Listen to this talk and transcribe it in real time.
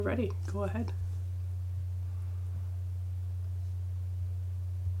Ready, go ahead.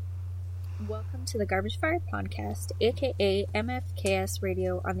 Welcome to the Garbage Fire Podcast, aka MFKS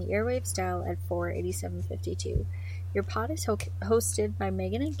Radio on the airwaves dial at 48752. Your pod is hosted by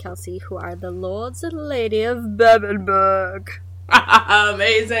Megan and Kelsey, who are the Lords and Lady of Bebenberg.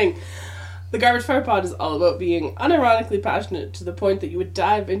 Amazing! The Garbage Fire Pod is all about being unironically passionate to the point that you would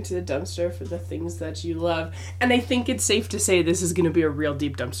dive into the dumpster for the things that you love. And I think it's safe to say this is going to be a real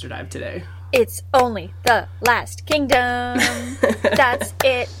deep dumpster dive today. It's only the last kingdom. That's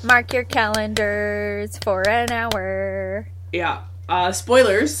it. Mark your calendars for an hour. Yeah.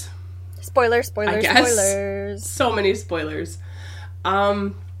 Spoilers. Spoilers. So many spoilers.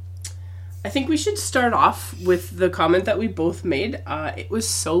 I think we should start off with the comment that we both made. It was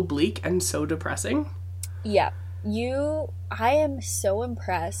so bleak and so depressing. Yeah. I am so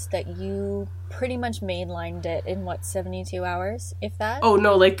impressed that you pretty much mainlined it in, 72 hours, if that? Oh,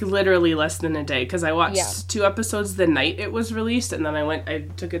 no, literally less than a day, because I watched 2 episodes the night it was released, and then I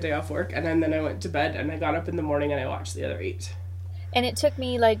took a day off work, and then I went to bed, and I got up in the morning, and I watched the other 8. And it took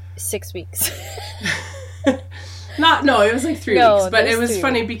me, 6 weeks. No, it was 3 weeks, but it was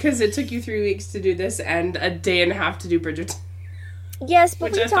funny because it took you 3 weeks to do this and a day and a half to do Bridgerton. Yes,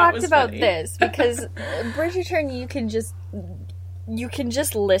 but we talked about this because Bridgerton you can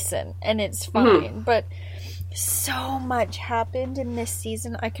just listen and it's fine. Mm-hmm. But so much happened in this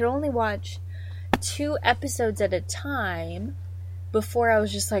season. I could only watch 2 episodes at a time before I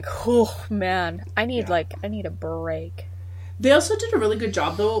was just oh man, I need a break. They also did a really good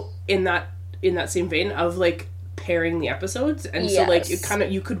job though in that same vein of pairing the episodes, and yes. So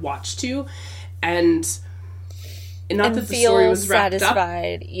you could watch 2 and not that the story was wrapped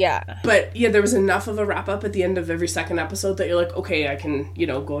satisfied. Yeah. But yeah, there was enough of a wrap up at the end of every second episode that you're okay, I can,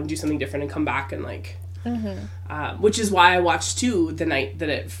 go and do something different and come back and mm-hmm. Which is why I watched 2 the night that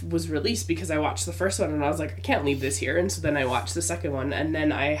it was released, because I watched the first one and I was I can't leave this here. And so then I watched the second one, and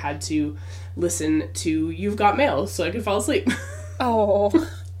then I had to listen to You've Got Mail so I could fall asleep. Oh,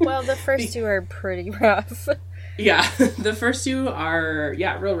 well, the first 2 are pretty rough. Yeah, the first 2 are,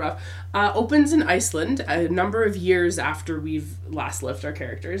 real rough. Opens in Iceland a number of years after we've last left our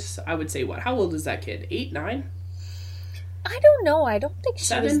characters. I would say, how old is that kid? 8, 9? I don't know. I don't think she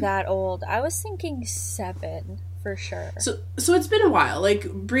 7? was that old. I was thinking 7, for sure. So it's been a while.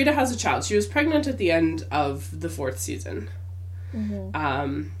 Brita has a child. She was pregnant at the end of the 4th season.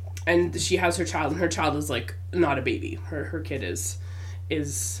 Mm-hmm. And she has her child, and her child is, not a baby. Her kid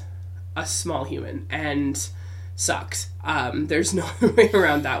is a small human, and sucks. There's no way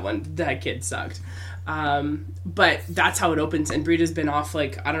around that one. That kid sucked. But that's how it opens, and Brita's been off, I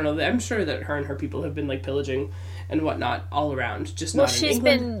don't know, I'm sure that her and her people have been, pillaging and whatnot all around, just not in England.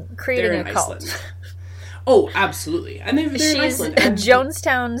 Well, she's been creating a cult. Oh, absolutely. And they're in Iceland. She's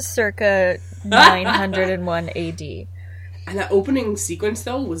Jonestown circa 901 AD. And that opening sequence,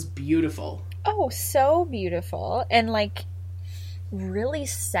 though, was beautiful. Oh, so beautiful. And, really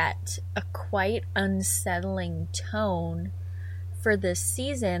set a quite unsettling tone for this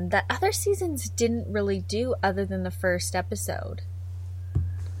season that other seasons didn't really do other than the first episode.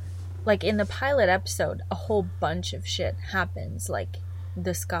 In the pilot episode, a whole bunch of shit happens.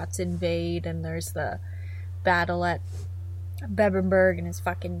 The Scots invade, and there's the battle at Bebenberg, and his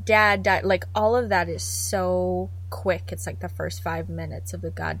fucking dad died. All of that is so quick. It's the first 5 minutes of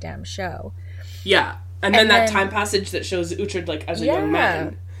the goddamn show. Yeah. And then that time passage that shows Uhtred, as a young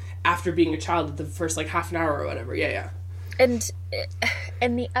man, after being a child, the first, half an hour or whatever. Yeah. And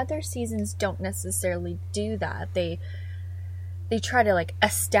the other seasons don't necessarily do that. They try to,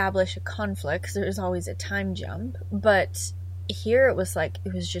 establish a conflict, because there's always a time jump. But here it was, it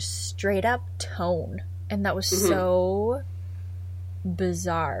was just straight up tone. And that was mm-hmm. so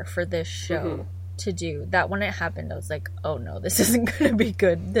bizarre for this show. Mm-hmm. To do that. When it happened, I was oh no, this isn't gonna be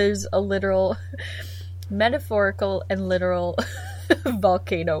good. There's a literal metaphorical and literal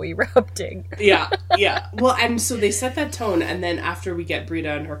volcano erupting. Yeah. Well, and so they set that tone, and then after we get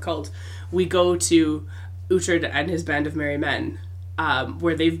Brita and her cult, we go to Uhtred and his band of merry men,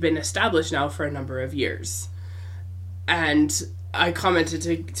 where they've been established now for a number of years. And I commented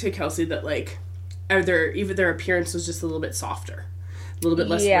to Kelsey that their appearance was just a little bit softer. A little bit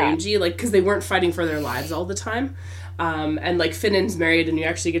less rangy, because they weren't fighting for their lives all the time. And Finan's married, and you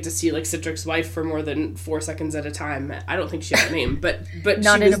actually get to see Citric's wife for more than 4 seconds at a time. I don't think she had a name, but she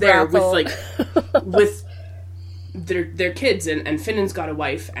was there with with their kids, and Finan's got a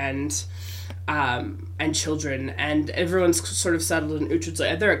wife and children, and everyone's sort of settled, and Uhtred's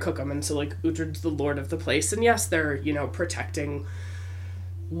they're at Cookham, and so Uhtred's the lord of the place, and yes, they're protecting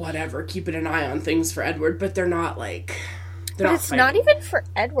whatever, keeping an eye on things for Edward, but they're not They're But not it's fighting. not even for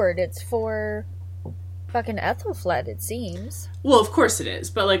Edward. It's for fucking Ethelfled, it seems. Well, of course it is,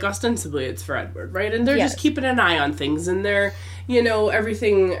 but like ostensibly it's for Edward, right? And they're Yes. just keeping an eye on things, and they're, you know,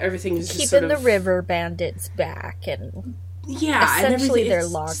 everything is just Keeping sort of, the river bandits back, and yeah, essentially and they're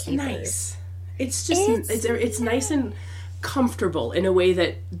everything. law It's keepers. nice. It's just it's nice and comfortable in a way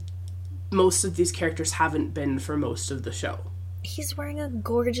that most of these characters haven't been for most of the show. he's wearing a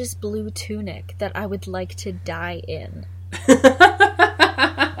gorgeous blue tunic that I would like to die in.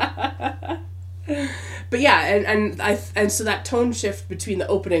 But yeah, and so that tone shift between the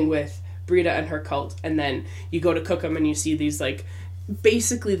opening with Brita and her cult, and then you go to Cookham and you see these, like,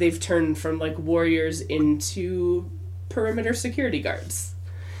 basically they've turned from, like, warriors into perimeter security guards.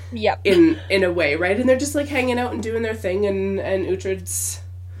 Yep. In a way, right? And they're just, like, hanging out and doing their thing, and Uhtred's,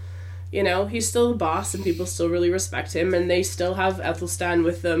 you know, he's still the boss, and people still really respect him, and they still have Ethelstan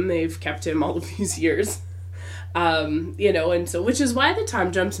with them. They've kept him all of these years. You know, and so, which is why the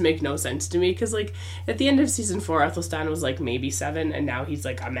time jumps make no sense to me, because, like, at the end of season 4, Ethelstan was, like, maybe 7, and now he's,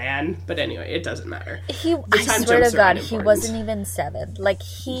 like, a man. But anyway, it doesn't matter. I swear to God, he wasn't even 7. Like,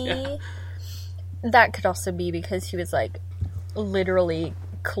 that could also be because he was, like, literally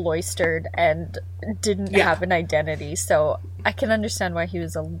cloistered and didn't have an identity, so I can understand why he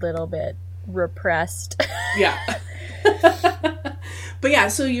was a little bit repressed. Yeah. But yeah,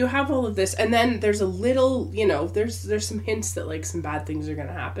 so you have all of this, and then there's a little, you know, there's some hints that, like, some bad things are going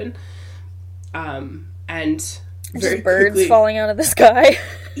to happen. And very Just birds quickly, falling out of the sky.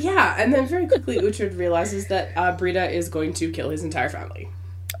 yeah, and then very quickly Uhtred realizes that Brita is going to kill his entire family.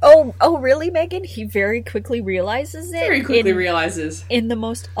 Oh, really, Megan? He very quickly realizes it? Very quickly realizes. In the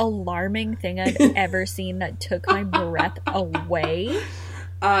most alarming thing I've ever seen that took my breath away.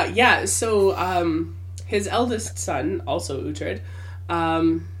 Yeah, so his eldest son, also Uhtred,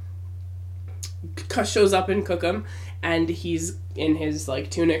 shows up in Cookham, and he's in his, like,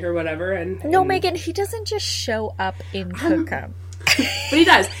 tunic or whatever, and... No, Megan, he doesn't just show up in Cookham. But he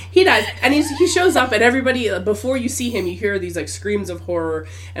does, and he shows up, and everybody, before you see him, you hear these, like, screams of horror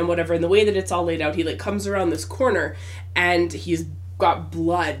and whatever, and the way that it's all laid out, he, like, comes around this corner, and he's got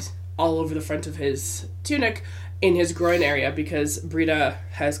blood all over the front of his tunic in his groin area, because Brita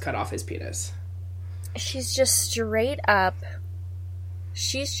has cut off his penis. She's just straight up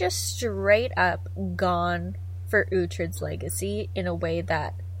gone for Uhtred's legacy in a way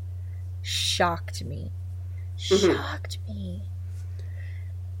that shocked me. Shocked me.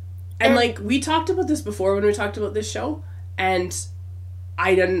 And, like, we talked about this before when we talked about this show, and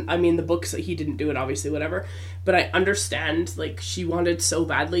the books, he didn't do it, obviously, whatever, but I understand, like, she wanted so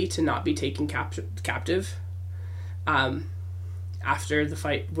badly to not be taken captive, after the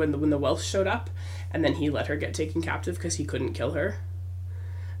fight, when the Welsh showed up, and then he let her get taken captive because he couldn't kill her.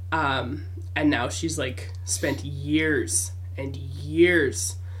 And now she's, like, spent years and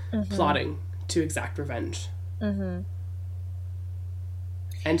years plotting to exact revenge. Mm-hmm.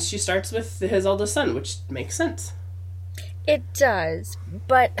 And she starts with his eldest son, which makes sense. It does,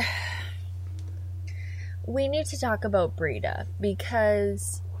 but we need to talk about Brita,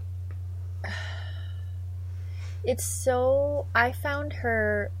 because I found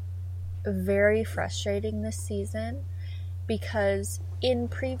her very frustrating this season, because in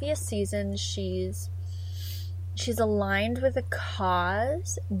previous seasons she's aligned with a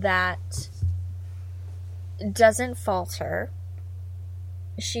cause that doesn't falter.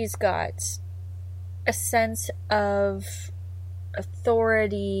 She's got a sense of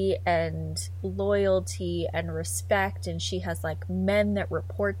authority and loyalty and respect, and she has, like, men that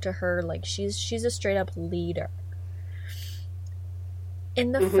report to her. Like, she's a straight up leader.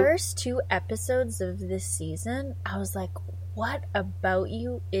 In the first 2 episodes of this season, I was like, what about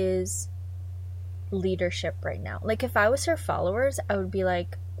you is leadership right now? Like, if I was her followers, I would be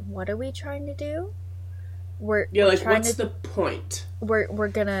like, what are we trying to do? We're what's the point? We're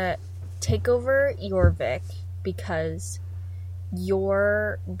gonna take over Jorvik because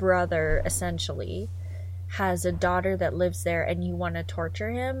your brother essentially has a daughter that lives there, and you want to torture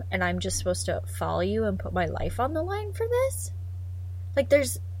him, and I'm just supposed to follow you and put my life on the line for this? Like,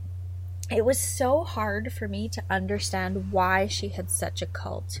 it was so hard for me to understand why she had such a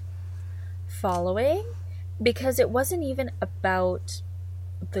cult following, because it wasn't even about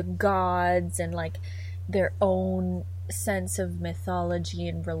the gods and, like, their own sense of mythology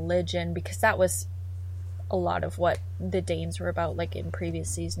and religion, because that was a lot of what the Danes were about, like, in previous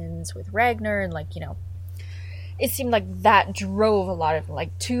seasons with Ragnar, and, like, you know, it seemed like that drove a lot of,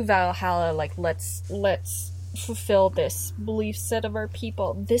 like, to Valhalla, like, let's fulfill this belief set of our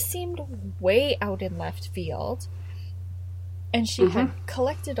people. This seemed way out in left field, and she had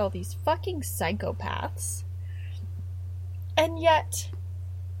collected all these fucking psychopaths And yet,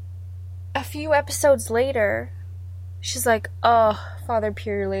 a few episodes later, she's like, oh, Father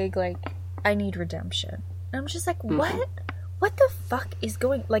Pure Leg, like, I need redemption. And I'm just like, what? What the fuck is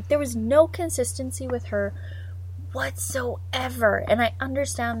going... Like, there was no consistency with her whatsoever. And I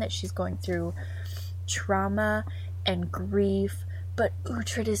understand that she's going through trauma and grief, but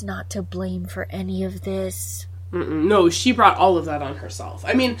Uhtred is not to blame for any of this. No, she brought all of that on herself.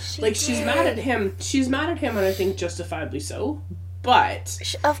 I mean, she's did. mad at him. She's mad at him, and I think justifiably so. But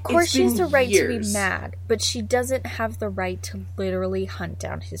of course she has the right years. to be mad, but she doesn't have the right to literally hunt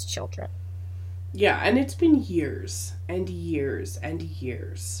down his children. Yeah, and it's been years and years and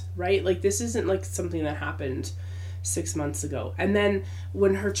years, right? Like, this isn't like something that happened 6 months ago. And then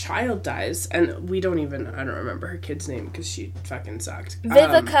when her child dies, and I don't remember her kid's name because she fucking sucked.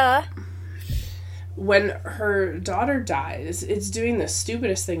 Vivica. When her daughter dies, it's doing the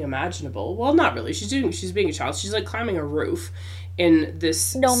stupidest thing imaginable. Well, not really. She's being a child. She's like climbing a roof in this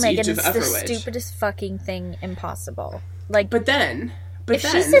siege Megan, of it's Everwich. the stupidest fucking thing impossible. Like, But then,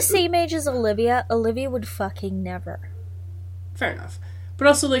 she's the same age as Olivia would fucking never. Fair enough. But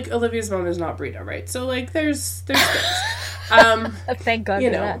also, like, Olivia's mom is not Brita, right? So, like, there's things. Thank God for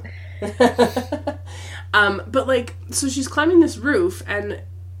that. But, like, so she's climbing this roof, and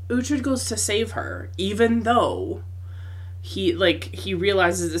Uhtred goes to save her, even though he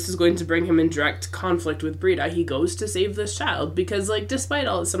realizes this is going to bring him in direct conflict with Brita. He goes to save this child because, like, despite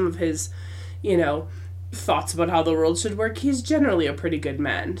some of his, thoughts about how the world should work, he's generally a pretty good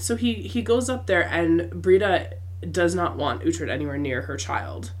man. So he goes up there, and Brita does not want Uhtred anywhere near her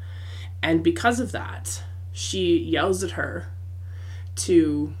child. And because of that, she yells at her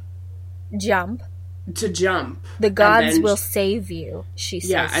to jump. The gods will save you, she says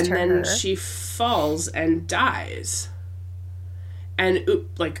to her. Yeah, and then she falls and dies. And,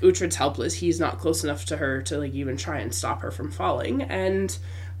 Uhtred's helpless. He's not close enough to her to, like, even try and stop her from falling. And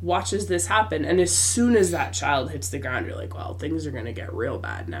watches this happen. And as soon as that child hits the ground, you're like, well, things are going to get real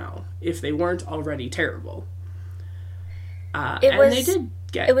bad now. If they weren't already terrible. They did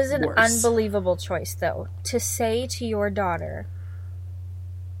get It was an worse. unbelievable choice, though. To say to your daughter...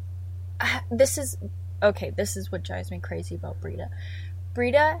 This is what drives me crazy about Brita.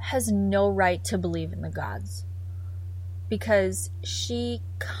 Brita has no right to believe in the gods. Because she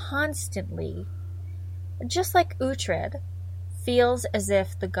constantly, just like Uhtred, feels as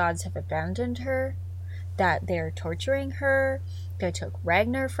if the gods have abandoned her, that they're torturing her. They took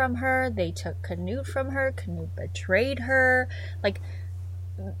Ragnar from her. They took Canute from her. Canute betrayed her. Like,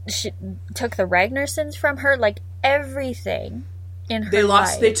 she took the Ragnarsons from her. Like, everything in her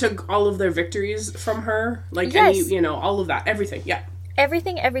life. They took all of their victories from her. Like, yes. All of that. Everything, yeah.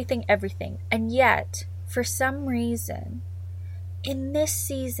 Everything. And yet, for some reason, in this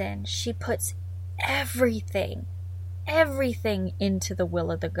season, she puts everything into the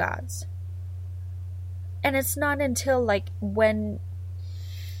will of the gods. And it's not until, like, when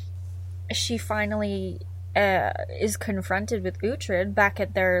she finally is confronted with Uhtred back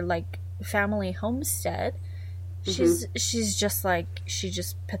at their, like, family homestead, she's just like, she's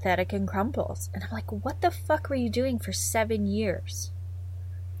just pathetic and crumples. And I'm like, what the fuck were you doing for 7 years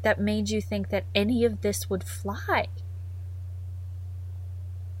that made you think that any of this would fly?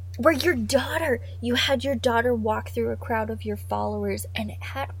 Where you had your daughter walk through a crowd of your followers and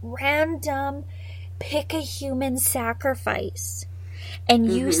at random pick a human sacrifice.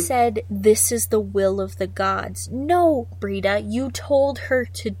 And you said, this is the will of the gods. No, Brita, you told her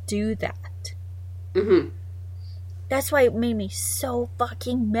to do that. That's why it made me so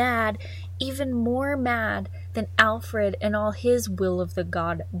fucking mad. Even more mad than Alfred and all his will of the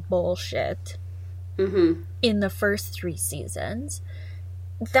god bullshit. In the first 3 seasons.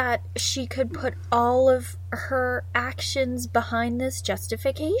 That she could put all of her actions behind this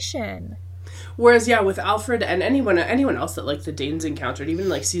justification. Whereas, yeah, with Alfred and anyone else that, like, the Danes encountered, even,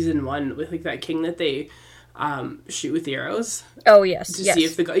 like, season 1 with, like, that king that they shoot with the arrows. Oh, yes. To see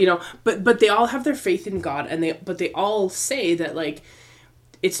if the but they all have their faith in God, and they all say that, like,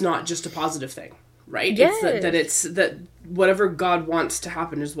 it's not just a positive thing, right? Yes. That whatever God wants to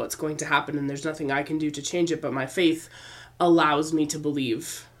happen is what's going to happen, and there's nothing I can do to change it, but my faith allows me to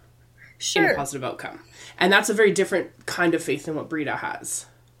believe in a positive outcome. And that's a very different kind of faith than what Brita has.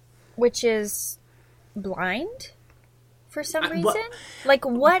 Which is blind for some reason?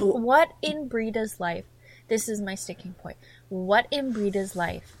 What in Brita's life, this is my sticking point, what in Brita's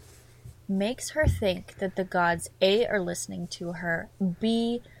life makes her think that the gods, A, are listening to her,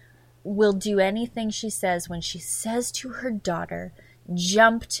 B, will do anything she says when she says to her daughter,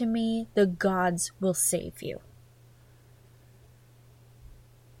 jump to me, the gods will save you?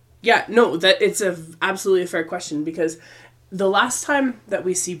 Yeah, no, that it's absolutely a fair question, because the last time that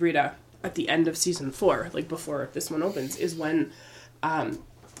we see Brita at the end of season 4, like before this one opens, is when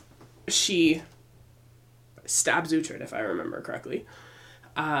she stabs Uhtred, if I remember correctly.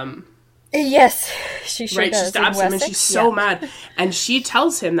 Yes, she sure does. She stabs him and she's so mad. And she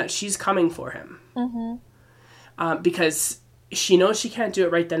tells him that she's coming for him. Because she knows she can't do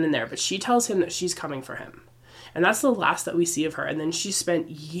it right then and there, but she tells him that she's coming for him. And that's the last that we see of her. And then she spent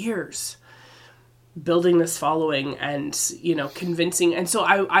years building this following and, you know, convincing. And so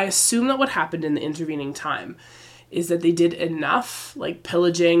I assume that what happened in the intervening time is that they did enough, like,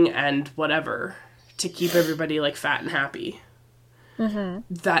 pillaging and whatever to keep everybody, like, fat and happy.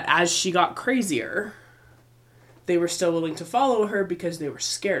 That as she got crazier, they were still willing to follow her because they were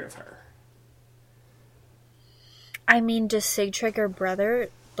scared of her. I mean, does Sigtryg, her brother,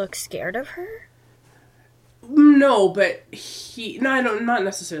 look scared of her? No, but not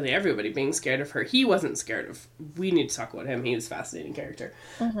necessarily everybody being scared of her. He wasn't scared of. We need to talk about him. He was a fascinating character.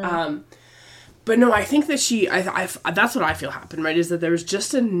 But no, I think that that's what I feel happened, right? Is that there was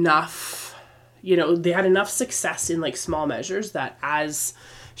just enough, you know, they had enough success in, like, small measures that as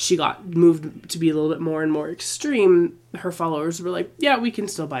she got moved to be a little bit more and more extreme, her followers were like, yeah, we can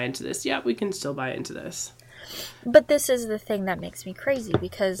still buy into this. Yeah, we can still buy into this. But this is the thing that makes me crazy,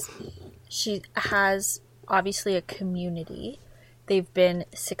 because she has obviously a community. They've been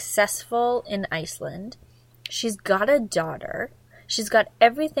successful in Iceland. She's got a daughter. She's got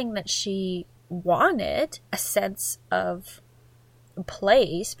everything that she wanted, a sense of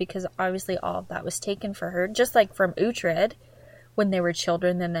place, because obviously all of that was taken for her, just like from Uhtred when they were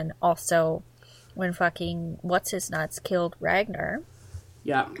children, and then also when fucking what's-his-nuts killed Ragnar.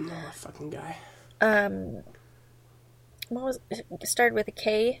 Yeah, oh, fucking guy. What was it? Started with a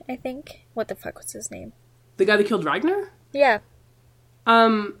K, I think. What the fuck was his name? The guy that killed Ragnar? Yeah.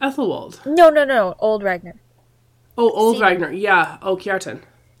 Ethelwald. No. Old Ragnar. Oh, old Ragnar. Yeah. Oh, Kjartan.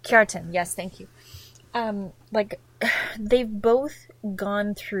 Kjartan, yes, thank you. Like, they've both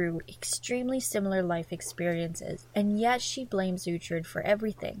gone through extremely similar life experiences, and yet she blames Uhtred for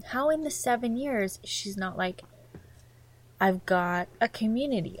everything. How in the 7 years she's not like, I've got a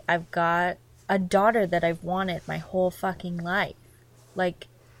community, I've got a daughter that I've wanted my whole fucking life. Like,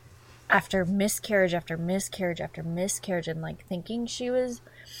 after miscarriage after miscarriage after miscarriage, and, like, thinking she was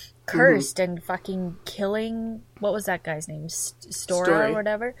cursed and fucking killing, what was that guy's name? Story or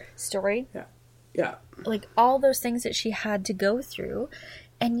whatever? Story? Yeah. Like, all those things that she had to go through,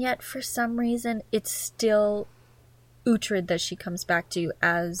 and yet for some reason it's still Uhtred that she comes back to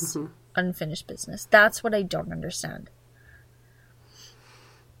as unfinished business. That's what I don't understand.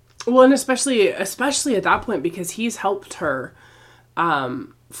 Well, and especially at that point, because he's helped her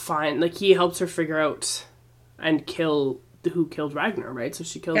find, like, he helps her figure out and kill who killed Ragnar, right? So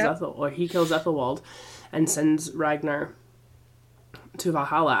she kills he kills Ethelwald and sends Ragnar to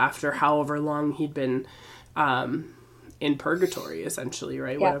Valhalla after however long he'd been in purgatory, essentially,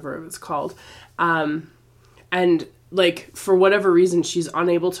 right? Yeah. Whatever it was called. And, like, for whatever reason, she's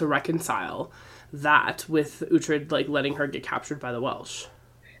unable to reconcile that with Uhtred, like, letting her get captured by the Welsh.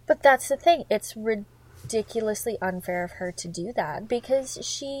 But that's the thing. It's ridiculously unfair of her to do that, because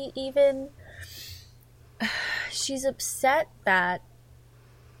she's upset that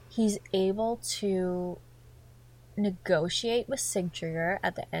he's able to negotiate with Sigtryggr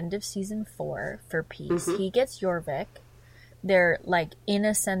at the end of season 4 for peace. He gets Jorvik. They're, like, in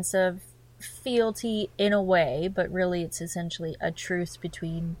a sense of fealty in a way, but really it's essentially a truce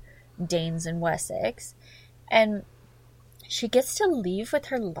between Danes and Wessex. And she gets to leave with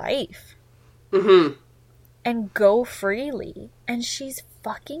her life. And go freely. And she's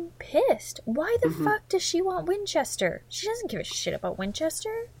fucking pissed. Why the fuck does she want Winchester? She doesn't give a shit about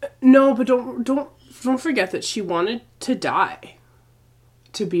Winchester. No, but don't forget that she wanted to die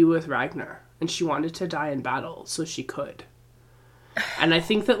to be with Ragnar, and she wanted to die in battle so she could. And I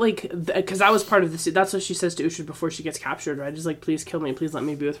think that, like, because that was part of the, that's what she says to Uhtred before she gets captured, right? Just like, please kill me, please let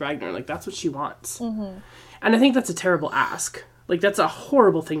me be with Ragnar. Like, that's what she wants. And I think that's a terrible ask. Like, that's a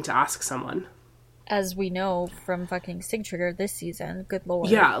horrible thing to ask someone. As we know from fucking Sigtryggr this season. Good lord.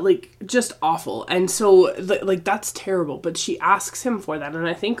 Yeah, like, just awful. And so, like, that's terrible. But she asks him for that. And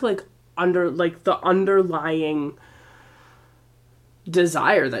I think, like, the underlying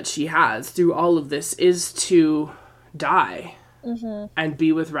desire that she has through all of this is to die and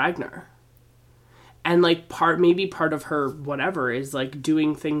be with Ragnar. And, like, maybe part of her whatever is, like,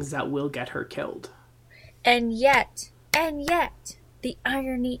 doing things that will get her killed. And yet, the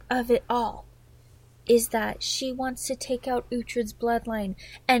irony of it all is that she wants to take out Uhtred's bloodline,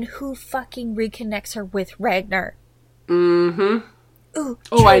 and who fucking reconnects her with Ragnar? Ooh,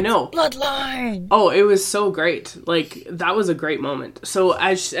 oh, I know. Bloodline. Oh, it was so great. Like, that was a great moment. So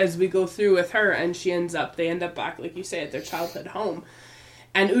as we go through with her, and they end up back, like you say, at their childhood home,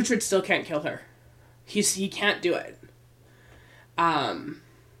 and Uhtred still can't kill her. He can't do it.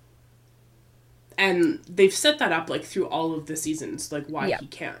 And they've set that up, like, through all of the seasons, like, why he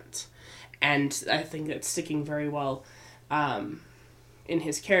can't. And I think that's sticking very well in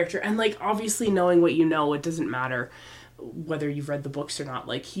his character. And, like, obviously knowing what you know, it doesn't matter whether you've read the books or not.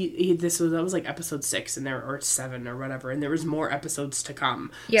 Like, that was like episode 6 or 7 or whatever, and there was more episodes to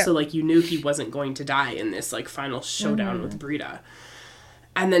come. Yeah. So, like, you knew he wasn't going to die in this, like, final showdown with Brida.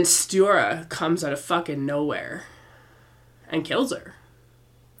 And then Stiorra comes out of fucking nowhere and kills her.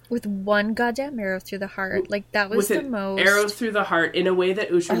 With one goddamn arrow through the heart. Like, that was the most... arrow through the heart in a way that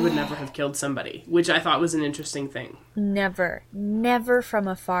Uhtred would never have killed somebody, which I thought was an interesting thing. Never. Never from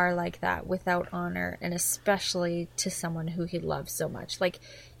afar like that, without honor, and especially to someone who he loves so much. Like,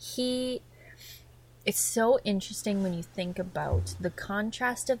 it's so interesting when you think about the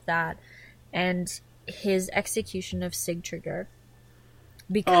contrast of that and his execution of Sigtryggr.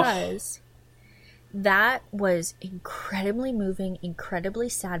 Because... that was incredibly moving, incredibly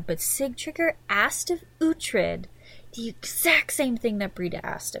sad, but Sigtryggr asked of Uhtred the exact same thing that Brida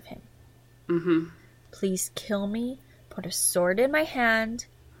asked of him. Mm-hmm. Please kill me, put a sword in my hand,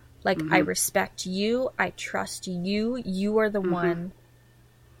 like, I respect you, I trust you, you are the one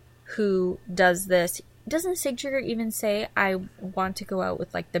who does this. Doesn't Sigtryggr even say, I want to go out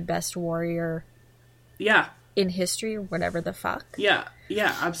with, like, the best warrior in history, or whatever the fuck? Yeah,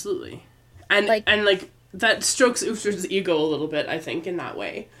 absolutely. And that strokes Uhtred's ego a little bit, I think, in that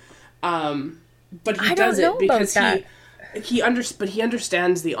way. But he does it because he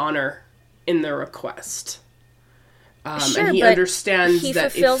understands the honor in the request. Sure, and he understands he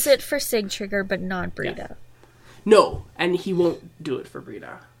that fulfills it for Sigtryggr, but not Brida. Yeah. No, and he won't do it for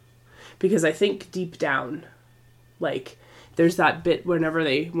Brida. Because I think deep down, like, there's that bit whenever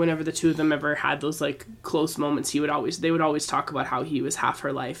the two of them ever had those, like, close moments, they would always talk about how he was half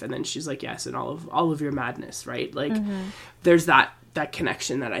her life, and then she's like, yes, and all of your madness, right? Like, there's that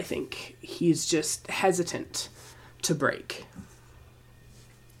connection that I think he's just hesitant to break.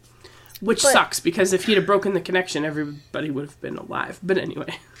 Which sucks, because if he'd have broken the connection, everybody would have been alive. But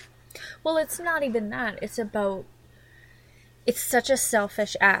anyway. Well, it's not even that. It's such a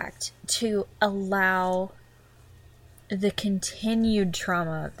selfish act to allow the continued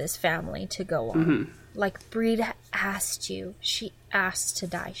trauma of this family to go on. Like, Brida asked you. She asked to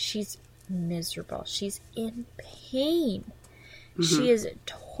die. She's miserable. She's in pain. She is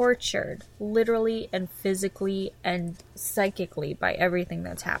tortured, literally and physically and psychically, by everything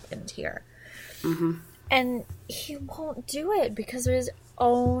that's happened here. And he won't do it because of his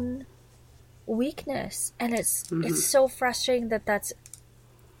own weakness. And it's so frustrating that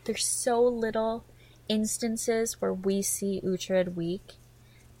there's so little instances where we see Uhtred weak,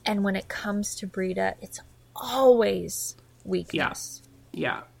 and when it comes to Brida, it's always weakness.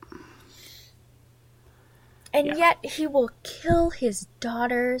 And yet he will kill his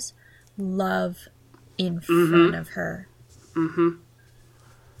daughter's love in front of her.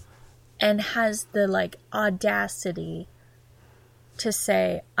 And has the, like, audacity to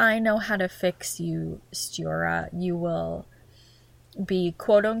say, I know how to fix you, Stiorra. You will be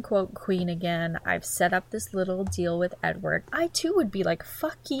quote-unquote queen again. I've set up this little deal with Edward. I, too, would be like,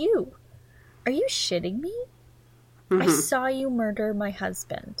 fuck you. Are you shitting me? I saw you murder my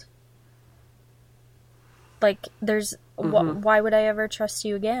husband. Like, there's... why would I ever trust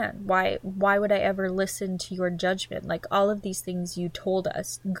you again? Why would I ever listen to your judgment? Like, all of these things you told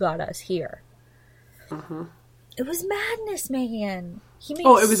us got us here. It was madness, Megan. He made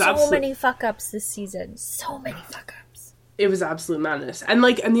so many fuck-ups this season. So many fuck-ups. It was absolute madness. And,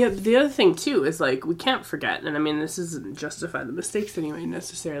 like, and the other thing, too, is, like, we can't forget, and I mean, this isn't justify the mistakes anyway,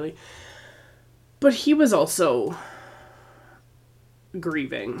 necessarily, but he was also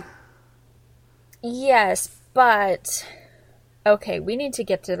grieving. Yes, but... okay, we need to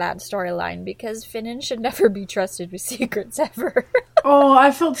get to that storyline, because Finan should never be trusted with secrets, ever. Oh,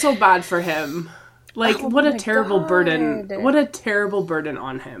 I felt so bad for him. Like, what a terrible burden. What a terrible burden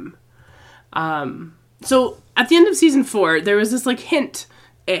on him. So, at the end of season 4, there was this, like,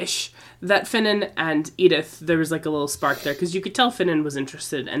 hint-ish that Finan and Edith, there was, like, a little spark there, because you could tell Finan was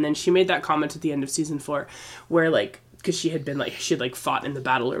interested, and then she made that comment at the end of season 4, where, like, because she had been, like, she had, like, fought in the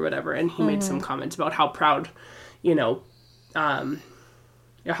battle or whatever, and he made some comments about how proud, you know,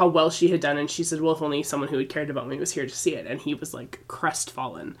 how well she had done, and she said, well, if only someone who had cared about me was here to see it, and he was, like,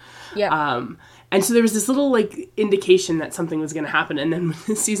 crestfallen. Yeah. And so there was this little, like, indication that something was going to happen, and then when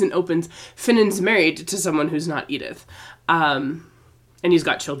the season opens, Finan's married to someone who's not Edith. and he's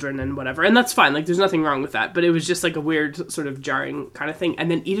got children and whatever, and that's fine. Like, there's nothing wrong with that. But it was just like a weird, sort of jarring kind of thing. And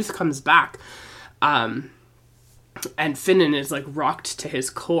then Edith comes back, and Finan is like rocked to his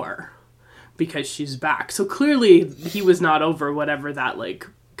core because she's back. So clearly he was not over whatever that like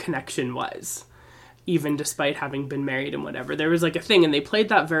connection was, even despite having been married and whatever. There was like a thing, and they played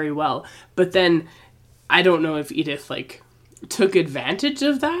that very well. But then I don't know if Edith like took advantage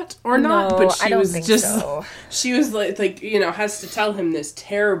of that or not, but she was just so. She was like you know, has to tell him this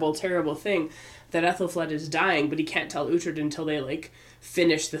terrible thing that Ethelflaed is dying, but he can't tell Uhtred until they like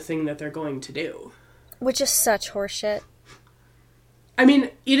finish the thing that they're going to do, which is such horseshit. I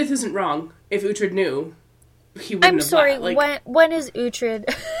mean, Edith isn't wrong. If Uhtred knew, he wouldn't have. I'm sorry, when is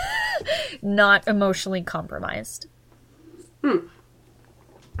Uhtred not emotionally compromised?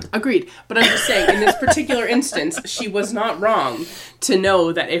 Agreed. But I'm just saying, in this particular instance, she was not wrong to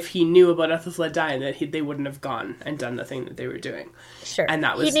know that if he knew about Ethelflaed dying, that they wouldn't have gone and done the thing that they were doing. Sure. And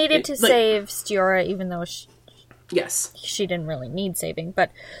that was... He needed to save Stiorra, even though yes, she didn't really need saving,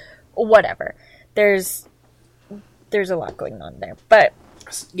 but whatever. There's a lot going on there. But...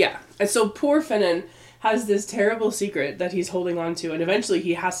 yeah. And so poor Finan has this terrible secret that he's holding on to, and eventually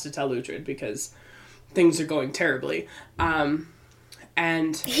he has to tell Uhtred because things are going terribly.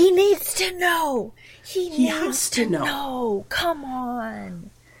 And he needs to know. He has to know. Come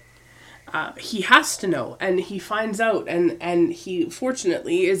on. He has to know, and he finds out, and he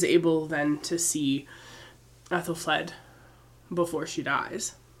fortunately is able then to see Ethelflaed before she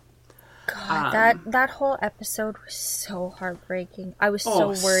dies. God, that whole episode was so heartbreaking. I was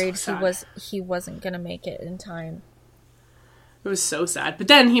so worried he wasn't gonna make it in time. It was so sad. But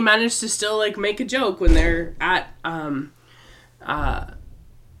then he managed to still like make a joke when they're at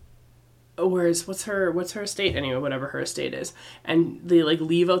what's her estate anyway, whatever her estate is, and they like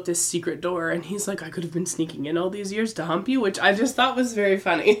leave out this secret door, and he's like, I could have been sneaking in all these years to hump you, which I just thought was very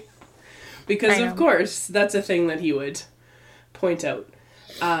funny because of course that's a thing that he would point out.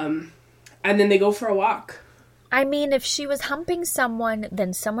 And then they go for a walk. I mean, if she was humping someone,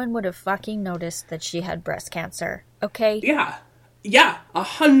 then someone would have fucking noticed that she had breast cancer. Okay? Yeah,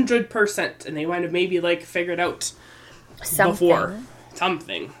 100%. And they might have maybe like figured out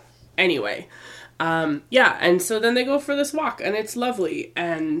something. Anyway, and so then they go for this walk, and it's lovely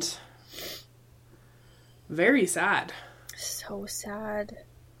and very sad. So sad.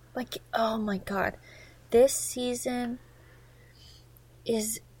 Like, oh my god, this season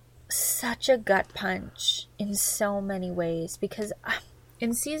is such a gut punch in so many ways, because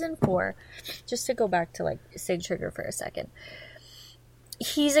in season 4, just to go back to like Sigtryggr for a second,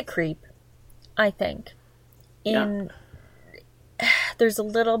 he's a creep, I think. There's a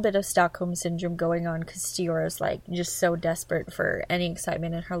little bit of Stockholm Syndrome going on because Stiorra's like just so desperate for any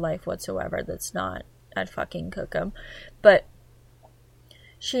excitement in her life whatsoever that's not at fucking Cookham. But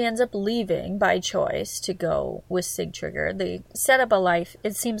she ends up leaving by choice to go with Sigtryggr. They set up a life.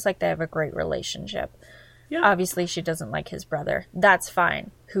 It seems like they have a great relationship. Yeah. Obviously, she doesn't like his brother. That's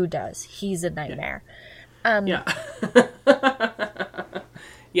fine. Who does? He's a nightmare. Yeah,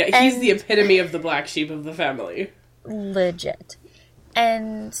 he's the epitome of the black sheep of the family. Legit.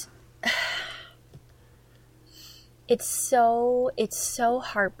 And it's so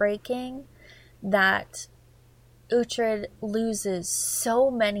heartbreaking that Uhtred loses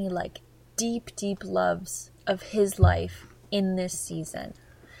so many like deep loves of his life in this season.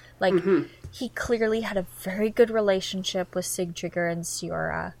 Like he clearly had a very good relationship with Sigtryggr and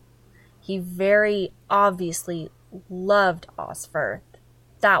Stiorra. He very obviously loved Osferth.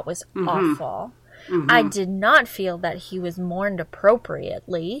 That was awful. I did not feel that he was mourned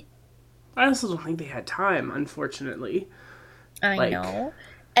appropriately. I also don't think they had time, unfortunately. I know.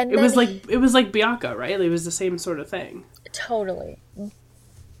 And it was like Bianca, right? It was the same sort of thing. Totally.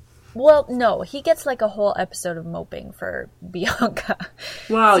 Well, no, he gets like a whole episode of moping for Bianca.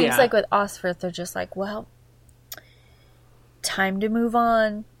 Well, Seems like with Osferth, they're just like, well, time to move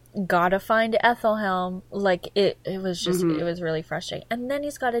on. Gotta find Ethelhelm. Like, it was just, it was really frustrating. And then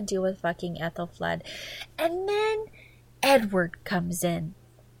he's got to deal with fucking Ethelflaed. And then Edward comes in.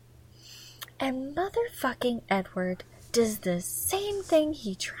 And motherfucking Edward does the same thing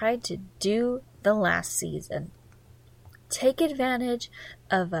he tried to do the last season. Take advantage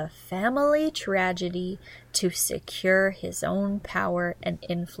of a family tragedy to secure his own power and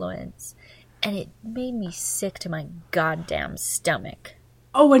influence. And it made me sick to my goddamn stomach.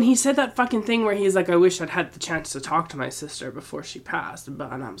 Oh, and he said that fucking thing where he's like, I wish I'd had the chance to talk to my sister before she passed. And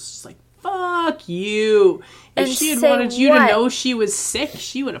I was just like, fuck you. If she had wanted you to know she was sick,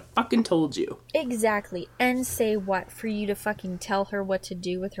 she would have fucking told you. Exactly. And say what? For you to fucking tell her what to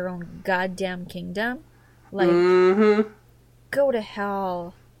do with her own goddamn kingdom? Like, go to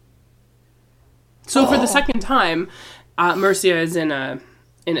hell. So for the second time, Mercia is in a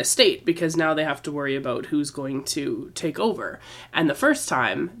state because now they have to worry about who's going to take over. And the first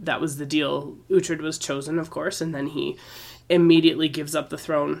time, that was the deal. Uhtred was chosen, of course, and then he immediately gives up the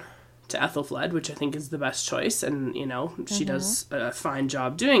throne to Ethelfled, which I think is the best choice, and, you know, she does a fine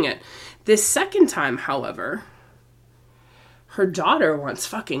job doing it. This second time, however, her daughter wants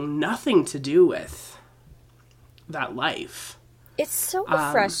fucking nothing to do with that life. It's so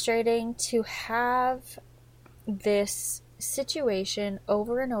frustrating to have this situation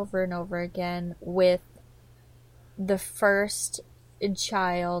over and over and over again with the first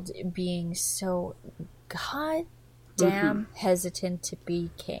child being so goddamn hesitant to be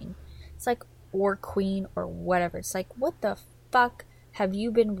king. It's like, or queen or whatever. It's like, what the fuck have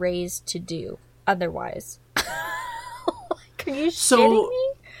you been raised to do otherwise? Like, are you shitting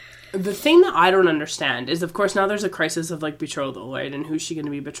me? The thing that I don't understand is, of course, now there's a crisis of, like, betrothal, right? And who's she going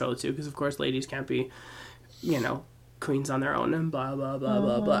to be betrothed to? Because, of course, ladies can't be, you know, queens on their own and blah, blah, blah,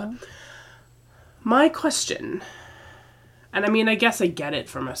 blah, blah. My question, and I mean, I guess I get it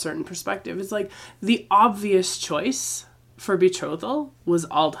from a certain perspective, is, like, the obvious choice for betrothal was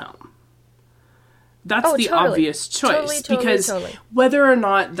Aldhelm. That's the totally. obvious choice. Because whether or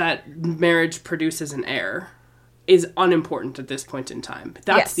not that marriage produces an heir is unimportant at this point in time.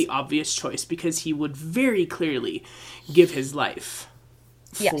 That's the obvious choice, because he would very clearly give his life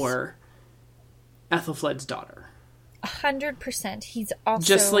for Ethelfled's daughter. 100%. He's also...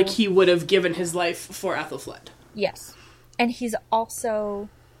 Just like he would have given his life for Ethelfled. Yes. And he's also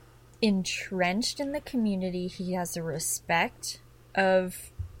entrenched in the community. He has the respect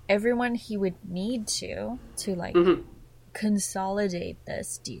of everyone he would need to like, consolidate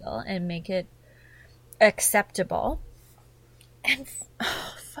this deal and make it acceptable. And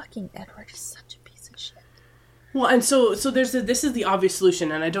fucking Edward is such a piece of shit. Well, and so this is the obvious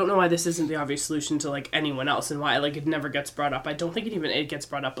solution, and I don't know why this isn't the obvious solution to, like, anyone else, and why, like, it never gets brought up. I don't think it gets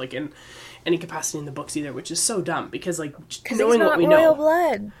brought up, like, in any capacity in the books either, which is so dumb, because, like, knowing what we know, royal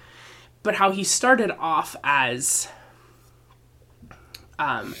blood. But how he started off as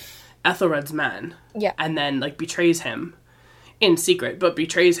Ethelred's man, and then, like, betrays him in secret, but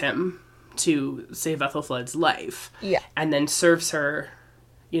betrays him to save Ethelfled's life, and then serves her,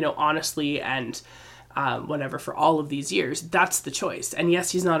 you know, honestly and whatever for all of these years. That's the choice. And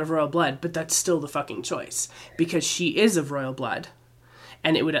yes, he's not of royal blood, but that's still the fucking choice, because she is of royal blood,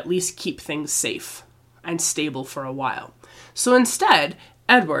 and it would at least keep things safe and stable for a while. So instead,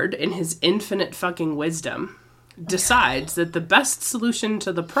 Edward, in his infinite fucking wisdom, decides that the best solution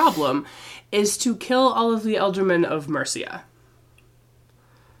to the problem is to kill all of the Ealdormen of Mercia.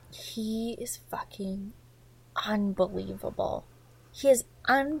 He is fucking unbelievable. He is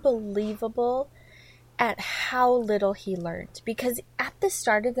unbelievable at how little he learned. Because at the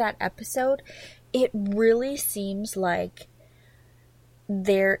start of that episode, it really seems like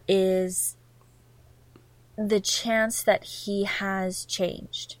there is the chance that he has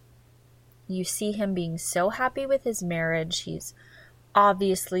changed. You see him being so happy with his marriage. He's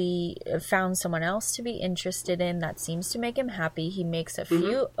obviously found someone else to be interested in that seems to make him happy. He makes a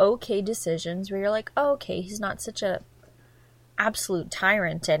few okay decisions where you're like, oh, okay, he's not such a absolute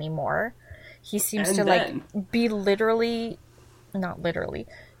tyrant anymore. He seems to like be not literally,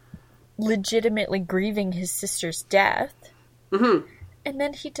 legitimately grieving his sister's death. And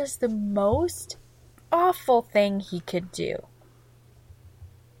then he does the most awful thing he could do.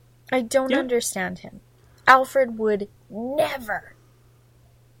 I don't understand him. Alfred would never.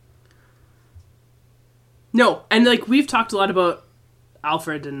 No, and, like, we've talked a lot about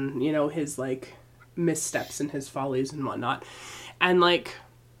Alfred and, you know, his, like, missteps and his follies and whatnot. And, like...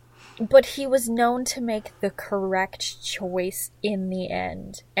 But he was known to make the correct choice in the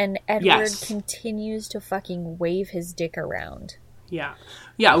end. And Edward continues to fucking wave his dick around. Yeah.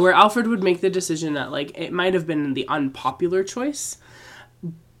 Yeah, where Alfred would make the decision that, like, it might have been the unpopular choice,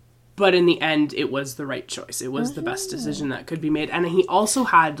 but in the end, it was the right choice. It was the best decision that could be made. And he also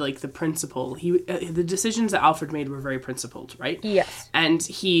had, like, the principle. The decisions that Alfred made were very principled, right? Yes. And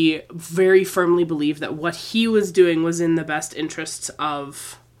he very firmly believed that what he was doing was in the best interests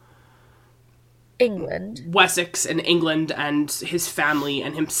of England. Wessex and England and his family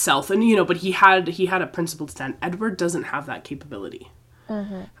and himself. And, you know, but he had a principled stand. Edward doesn't have that capability.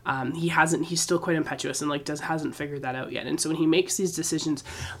 He's still quite impetuous and, like, hasn't figured that out yet. And so when he makes these decisions,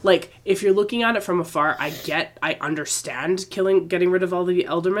 like, if you're looking at it from afar, I understand getting rid of all the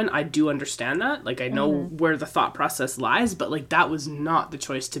Ealdormen. I do understand that. Like, I know where the thought process lies, but, like, that was not the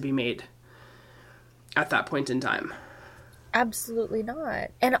choice to be made at that point in time. Absolutely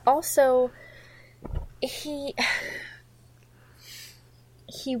not. And also,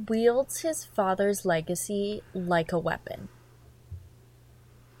 he wields his father's legacy like a weapon,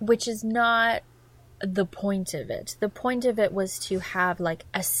 which is not the point of it. The point of it was to have like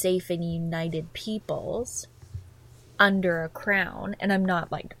a safe and united peoples under a crown. And I'm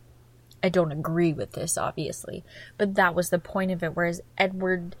not like, I don't agree with this, obviously, but that was the point of it. Whereas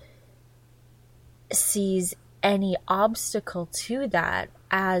Edward sees any obstacle to that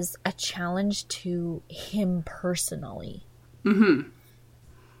as a challenge to him personally. Mm-hmm.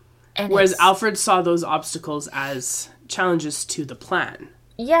 And whereas Alfred saw those obstacles as challenges to the plan.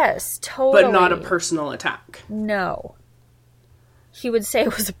 Yes, totally. But not a personal attack. No. He would say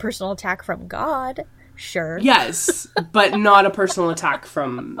it was a personal attack from God. Sure. Yes, but not a personal attack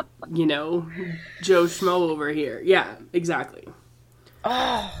from, Joe Schmo over here. Yeah, exactly.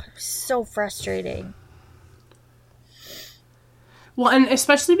 Oh, so frustrating. Well, and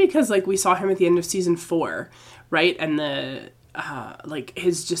especially because, we saw him at the end of season 4, right? And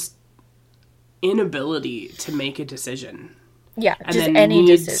his just inability to make a decision. Yeah, and just any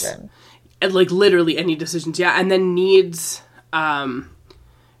decision. Literally any decisions, yeah. And then needs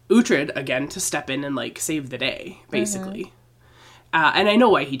Uhtred, again, to step in and, save the day, basically. Mm-hmm. And I know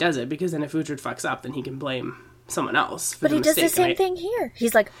why he does it, because then if Uhtred fucks up, then he can blame someone else for the mistake. But he does the same thing here.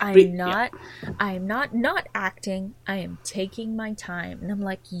 He's like, I'm not acting. I am taking my time. And I'm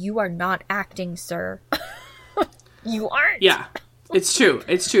like, you are not acting, sir. You aren't. Yeah. It's true.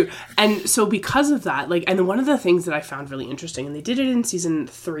 And so because of that, and one of the things that I found really interesting, and they did it in season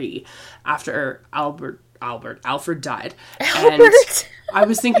 3 after Alfred died. And I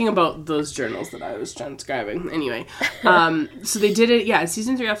was thinking about those journals that I was transcribing. Anyway, so they did it, in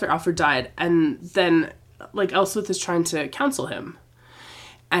season 3 after Alfred died, and then, Elspeth is trying to counsel him.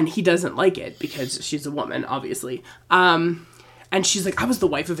 And he doesn't like it, because she's a woman, obviously. And she's like, I was the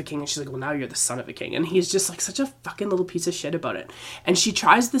wife of a king. And she's like, well, now you're the son of a king. And he's just, such a fucking little piece of shit about it. And she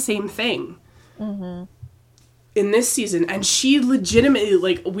tries the same thing in this season. And she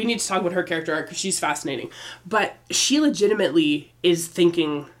legitimately, we need to talk about her character arc because she's fascinating. But she legitimately is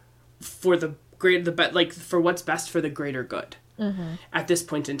thinking for for what's best for the greater good at this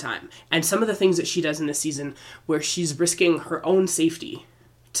point in time. And some of the things that she does in this season where she's risking her own safety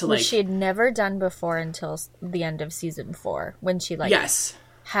which she had never done before until the end of season 4, when she has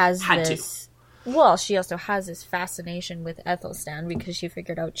this. Well, she also has this fascination with Ethelstan because she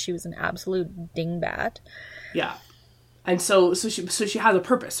figured out she was an absolute dingbat. Yeah, and so she has a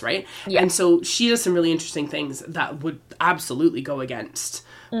purpose, right? Yeah. And so she does some really interesting things that would absolutely go against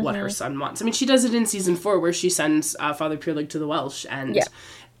what her son wants. I mean, she does it in season 4 where she sends Father Pyrlig to the Welsh and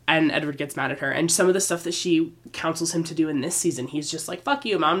Edward gets mad at her. And some of the stuff that she counsels him to do in this season, he's just like, fuck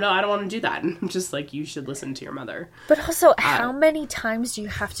you, Mom. No, I don't want to do that. And I'm just like, you should listen to your mother. But also, how many times do you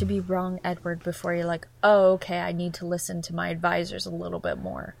have to be wrong, Edward, before you're like, oh, okay, I need to listen to my advisors a little bit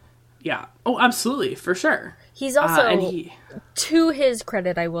more? Yeah. Oh, absolutely. For sure. He's also, to his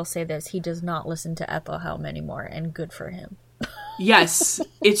credit, I will say this, he does not listen to Ethelhelm anymore, and good for him. Yes,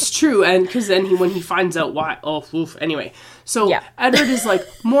 it's true. And because then when he finds out why, anyway. So Edward is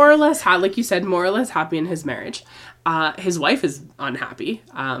more or less, like you said, more or less happy in his marriage. His wife is unhappy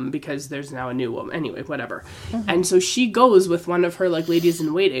because there's now a new woman. Anyway, whatever. Mm-hmm. And so she goes with one of her ladies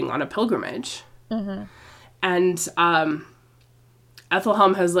in waiting on a pilgrimage. Mm-hmm. And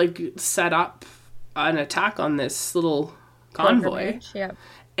Ethelhelm has set up an attack on this little convoy.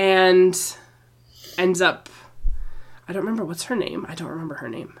 And ends up, I don't remember what's her name. I don't remember her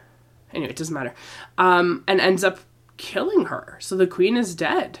name. Anyway, it doesn't matter. And ends up killing her. So the queen is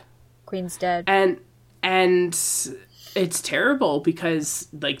dead. Queen's dead. And it's terrible because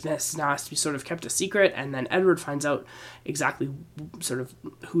this now has to be sort of kept a secret, and then Edward finds out exactly sort of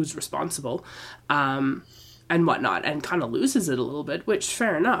who's responsible, and whatnot, and kind of loses it a little bit, which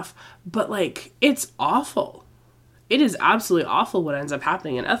fair enough. But it's awful. It is absolutely awful what ends up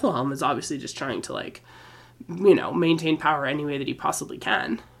happening, and Ethelhelm is obviously just trying to maintain power any way that he possibly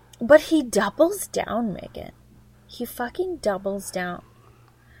can. But he doubles down, Megan. He fucking doubles down.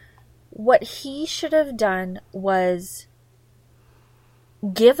 What he should have done was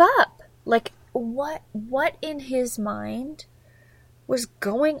give up. What in his mind was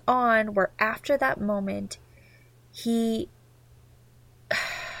going on where after that moment he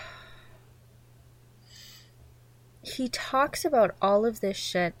talks about all of this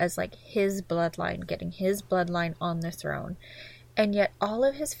shit as his bloodline, getting his bloodline on the throne, and yet all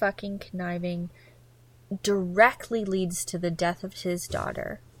of his fucking conniving directly leads to the death of his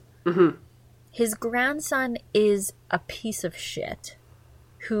daughter. Mm-hmm. His grandson is a piece of shit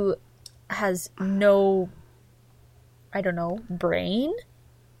who has no, brain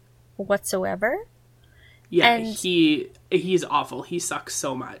whatsoever. Yeah, And he's awful. He sucks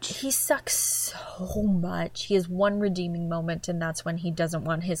so much. he sucks so much. He has one redeeming moment, and that's when he doesn't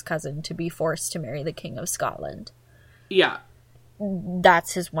want his cousin to be forced to marry the King of Scotland. Yeah.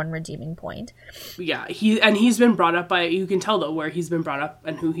 That's his one redeeming point. Yeah, he's been brought up by, you can tell though where he's been brought up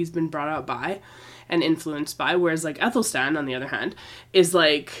and who he's been brought up by and influenced by, whereas like Ethelstan, on the other hand, is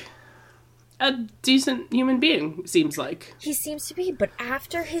like a decent human being, seems like. He seems to be, but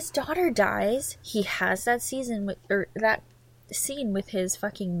after his daughter dies, he has that scene with his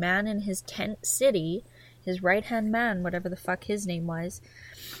fucking man in his tent city, his right-hand man, whatever the fuck his name was.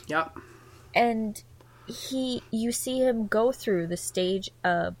 Yep. And you see him go through the stage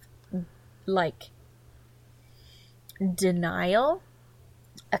of, like, denial,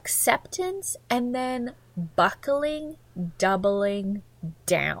 acceptance, and then buckling, doubling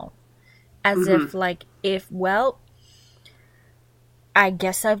down. As if, like, I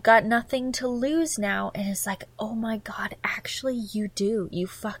guess I've got nothing to lose now. And it's like, oh my god, actually you do. You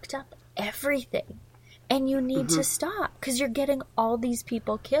fucked up everything. And you need to stop, because you're getting all these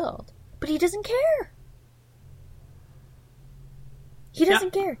people killed. But he doesn't care. He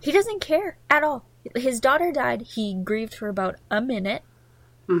doesn't care. He doesn't care at all. His daughter died. He grieved for about a minute.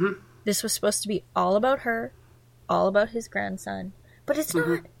 This was supposed to be all about her, all about his grandson. But it's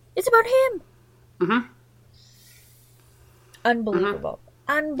not. It's about him. Unbelievable.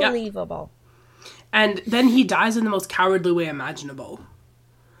 Unbelievable. And then he dies in the most cowardly way imaginable.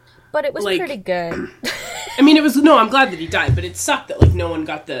 But it was like, pretty good. I mean, I'm glad that he died, but it sucked that like no one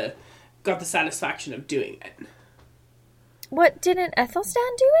got the satisfaction of doing it. What, didn't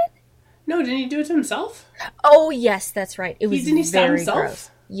Ethelstan do it? No, didn't he do it to himself? Oh, yes, that's right. It was didn't he stab very himself?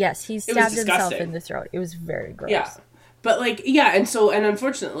 gross. Yes, he stabbed himself in the throat. It was very gross. Yeah. But like, yeah, and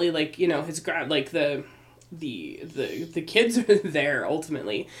unfortunately, like, you know, his like the kids are there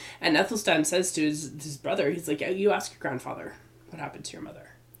ultimately, and Ethelstan says to his brother, he's like, yeah, you ask your grandfather what happened to your mother.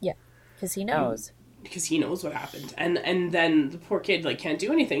 Yeah, because he knows. Because he knows what happened, and then the poor kid like can't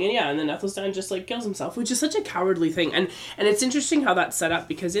do anything, and then Ethelstan just like kills himself, which is such a cowardly thing, and it's interesting how that's set up,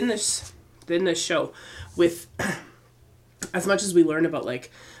 because in this show, with as much as we learn about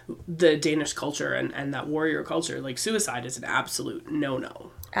like the Danish culture and that warrior culture, like suicide is an absolute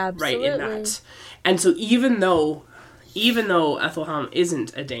no. Absolutely. Right, in that. And so even though Ethelhelm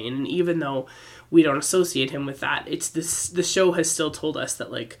isn't a Dane, and even though we don't associate him with that, the show has still told us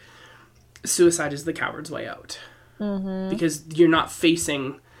that like suicide is the coward's way out. Because you're not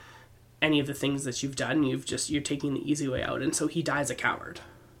facing any of the things that you've done, you're taking the easy way out, and so he dies a coward.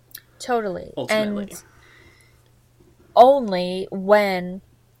 Totally. Ultimately. And only when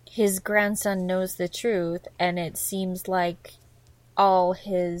his grandson knows the truth, and it seems like all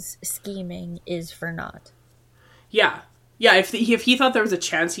his scheming is for naught. Yeah. If he thought there was a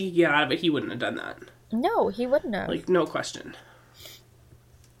chance he could get out of it, he wouldn't have done that. No, he wouldn't have. Like, no question.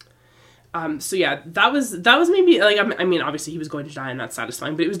 So yeah, that was maybe, like, I mean, obviously he was going to die and that's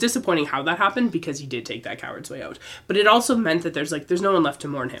satisfying, but it was disappointing how that happened, because he did take that coward's way out. But it also meant that there's no one left to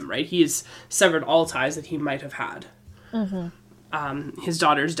mourn him, right? He has severed all ties that he might have had. His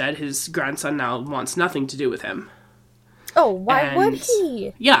daughter's dead. His grandson now wants nothing to do with him. Oh, why would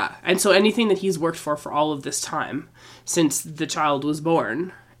he? Yeah, and so anything that he's worked for all of this time, since the child was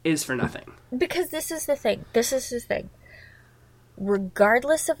born, is for nothing. Because this is the thing.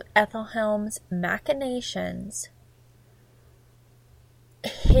 Regardless of Ethelhelm's machinations,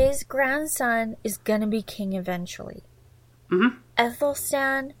 his grandson is gonna be king eventually.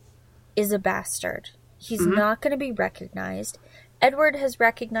 Ethelstan is a bastard. He's not gonna be recognized. Edward has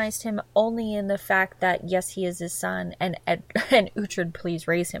recognized him only in the fact that, yes, he is his son, and Uhtred, please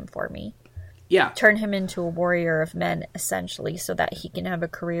raise him for me. Yeah. Turn him into a warrior of men, essentially, so that he can have a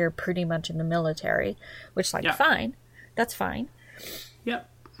career pretty much in the military. Which, like, fine. That's fine. Yep.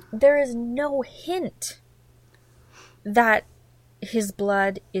 There is no hint that his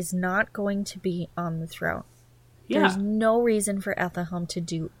blood is not going to be on the throne. Yeah. There's no reason for Ethelhelm to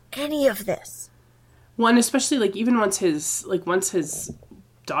do any of this. Well, and especially, like, even once his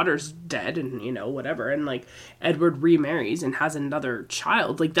daughter's dead and, you know, whatever, and, like, Edward remarries and has another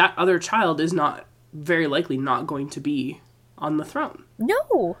child, like, that other child is not, very likely not going to be on the throne.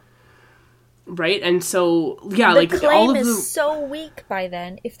 No. Right? And so, yeah, the like, claim all of is so weak by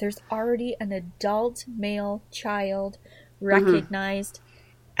then if there's already an adult male child recognized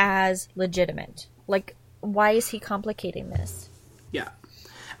as legitimate. Like, why is he complicating this? Yeah.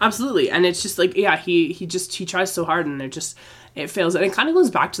 Absolutely. And it's just like, yeah, he tries so hard and it fails. And it kind of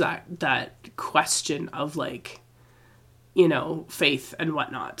goes back to that question of, like, you know, faith and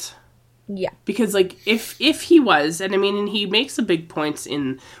whatnot. Yeah. Because, like, if he was, and I mean, and he makes a big point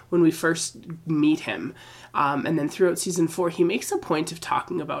in when we first meet him, and then throughout season 4, he makes a point of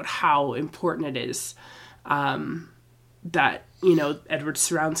talking about how important it is that, you know, Edward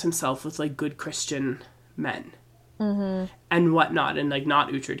surrounds himself with, like, good Christian men. Mm-hmm. And whatnot, and, like, not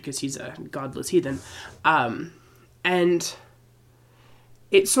Uhtred, because he's a godless heathen. And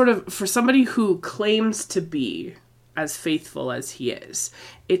it's sort of, for somebody who claims to be as faithful as he is,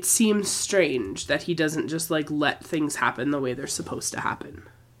 it seems strange that he doesn't just, like, let things happen the way they're supposed to happen.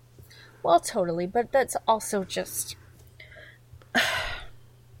 Well, totally, but that's also just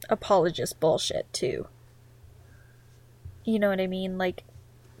apologist bullshit, too. You know what I mean? Like,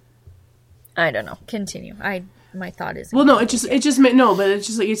 I don't know. Continue. My thought is... Well, no, but it's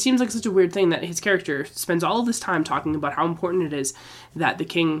just like, it seems like such a weird thing that his character spends all of this time talking about how important it is that the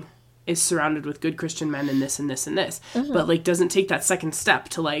king is surrounded with good Christian men and this and this and this, but, like, doesn't take that second step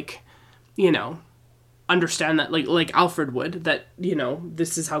to, like, you know, understand that, like Alfred would, that, you know,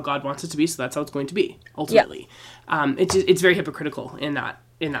 this is how God wants it to be, so that's how it's going to be, ultimately. Yeah. It's very hypocritical in that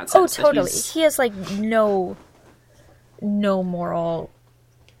sense. Oh, totally. He has, like, no moral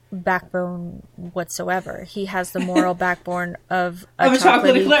backbone whatsoever. He has the moral backbone of a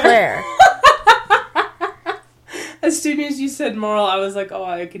chocolate eclair. As soon as you said moral, I was like, oh,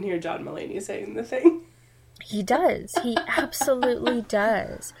 I can hear John Mulaney saying the thing. He does. He absolutely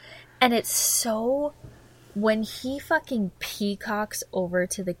does. And it's so... When he fucking peacocks over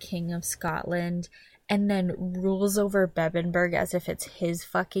to the King of Scotland and then rules over Bebbanburg as if it's his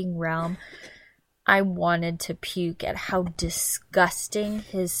fucking realm, I wanted to puke at how disgusting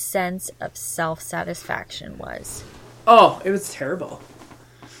his sense of self-satisfaction was. Oh, it was terrible.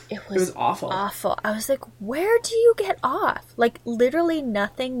 It was awful. Awful. I was like, where do you get off? Like, literally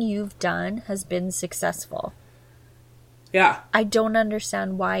nothing you've done has been successful. Yeah. I don't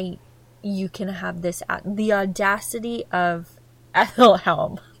understand why you can have this... The audacity of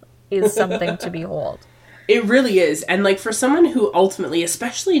Ethelhelm is something to behold. It really is. And, like, for someone who ultimately,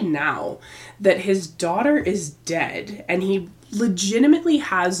 especially now, that his daughter is dead, and he legitimately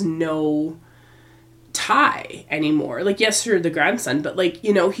has no tie anymore. Like, yes, you're the grandson, but, like,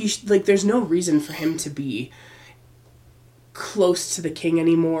 you know, there's no reason for him to be close to the king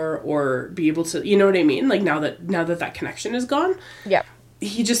anymore, or be able to, you know what I mean? Like, now that connection is gone. Yeah.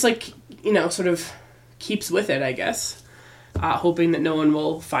 He just, like, you know, sort of keeps with it, I guess. Hoping that no one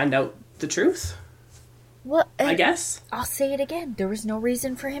will find out the truth. Well, I guess. I'll say it again. There was no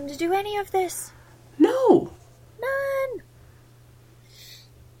reason for him to do any of this. No. None.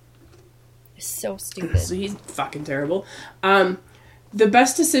 So stupid. So he's fucking terrible. The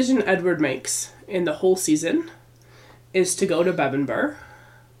best decision Edward makes in the whole season is to go to Bebbanburg.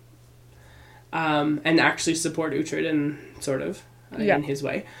 And actually support Uhtred in his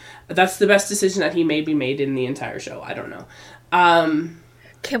way. That's the best decision that he maybe made in the entire show. I don't know.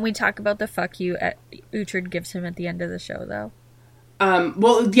 Can we talk about the fuck you Uhtred gives him at the end of the show, though?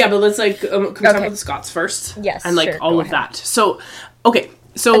 Well, yeah, but let's, like, can we talk about the Scots first? Yes, and, like, sure, all of that. So, okay.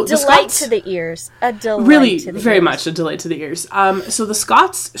 So a the delight Scots, to the ears. A delight really, to the very ears. much a delight to the ears. So the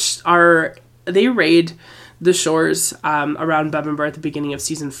Scots they raid the shores around Bebbanburg at the beginning of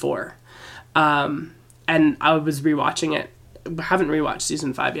season 4. And I was rewatching it. I haven't rewatched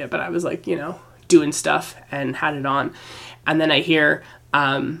season 5 yet, but I was, like, you know, doing stuff and had it on. And then I hear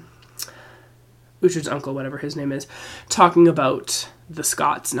Uhtred's uncle, whatever his name is, talking about the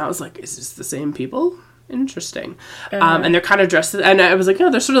Scots. And I was like, is this the same people? Interesting. And they're kind of dressed, and I was like, oh,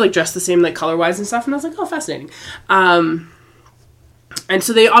 they're sort of, like, dressed the same, like, color-wise and stuff. And I was like, oh, fascinating. And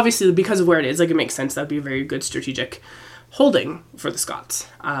so they obviously, because of where it is, like, it makes sense. That'd be a very good strategic holding for the Scots,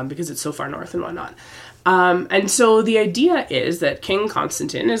 because it's so far north and whatnot. And so the idea is that King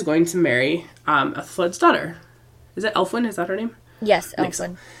Constantine is going to marry Ethelflaed's daughter. Is it Elfwin? Is that her name? Yes,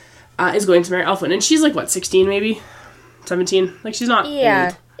 Elfwin. Is going to marry Elfwin. And she's, like, what, 16 maybe? 17? Like, she's not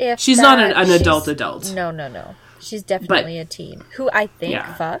old. She's not an adult. No. She's definitely a teen. Who I think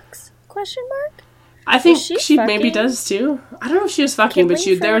fucks? Question mark? I think she maybe does too. I don't know if she was fucking, but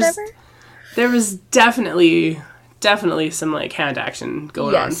there was definitely some, like, hand action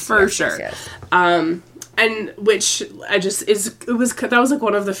going on for sure. Yes. And which that was like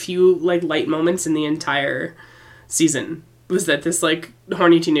one of the few, like, light moments in the entire season, was that this, like,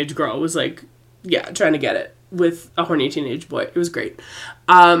 horny teenage girl was, like, trying to get it with a horny teenage boy. It was great.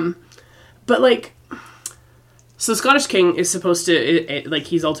 But, like, so the Scottish king is supposed to, like,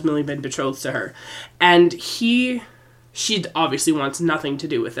 he's ultimately been betrothed to her, and she obviously wants nothing to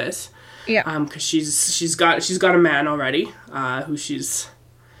do with this. Yeah. Because she's got a man already, who she's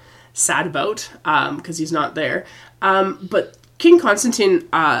sad about, because he's not there. But King Constantine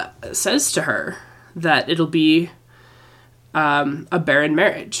says to her that it'll be a barren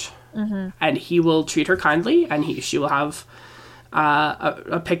marriage. Mm-hmm. And he will treat her kindly, and she will have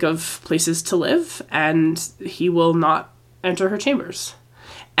a pick of places to live, and he will not enter her chambers.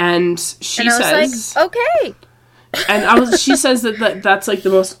 And she says, like, okay. And she says that's like the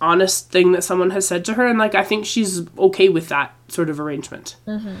most honest thing that someone has said to her, and like I think she's okay with that sort of arrangement.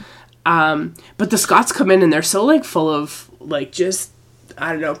 Mm-hmm. But the Scots come in and they're so like full of like just,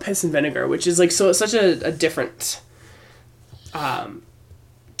 I don't know, piss and vinegar, which is like such a different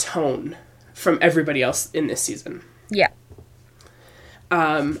tone from everybody else in this season. Yeah.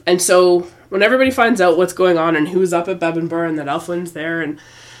 And so when everybody finds out what's going on and who's up at Bebbanburg and that Elfwin's there and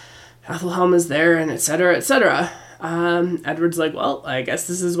Ethelhelm is there and etc., etc., Edward's like, well, I guess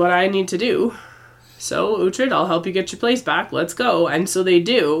this is what I need to do. So, Uhtred, I'll help you get your place back. Let's go. And so they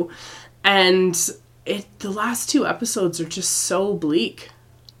do. And the last 2 episodes are just so bleak.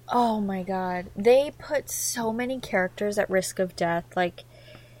 Oh my god. They put so many characters at risk of death. Like,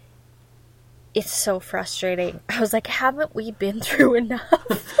 it's so frustrating. I was like, haven't we been through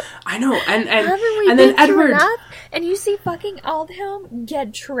enough? I know. And then Edward, and you see fucking Aldhelm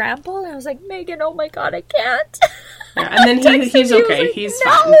get trampled, and I was like, Megan, oh my god, I can't. Yeah, and then he's okay. Like, he's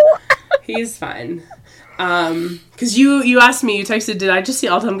fine. He's fine. Because you asked me, you texted, did I just see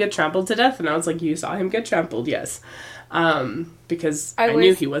Aldhelm get trampled to death? And I was like, you saw him get trampled, yes. Because I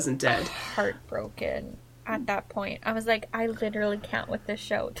knew he wasn't dead. Heartbroken at that point. I was like, I literally can't with this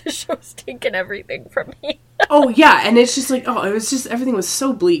show. The show's taken everything from me. Oh yeah, and it's just like, it was just, everything was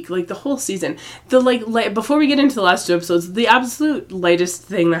so bleak, like the whole season. The like before we get into the last 2 episodes, the absolute lightest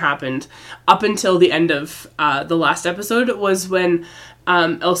thing that happened up until the end of the last episode was when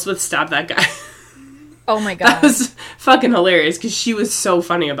Elspeth stabbed that guy. Oh my god. That was fucking hilarious because she was so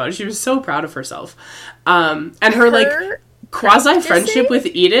funny about it. She was so proud of herself. And her like quasi-friendship with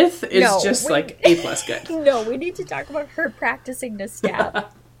Edith is just like A+ good. No, we need to talk about her practicing to stab.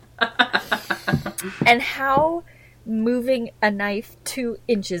 And how moving a knife 2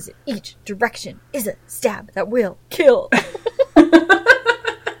 inches each direction is a stab that will kill.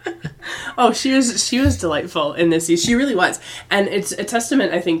 Oh, she was delightful in this season. She really was. And it's a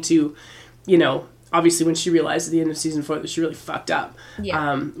testament, I think, to, you know, obviously when she realized at the end of season 4 that she really fucked up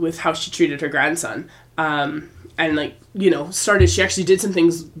with how she treated her grandson. And like, you know, she actually did some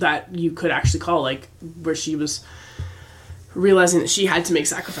things that you could actually call like where she was realizing that she had to make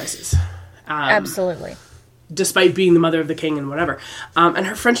sacrifices. Absolutely. Despite being the mother of the king and whatever. And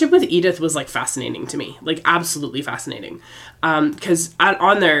her friendship with Edith was like fascinating to me. Like absolutely fascinating. Because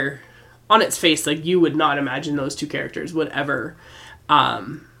on its face, like you would not imagine those 2 characters would ever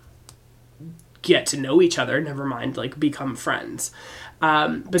get to know each other, never mind like become friends.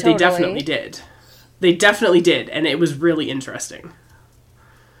 But totally. They definitely did. They definitely did, and it was really interesting.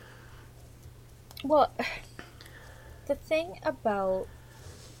 Well, the thing about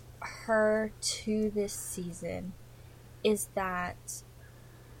her to this season is that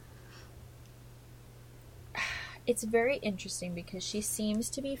it's very interesting because she seems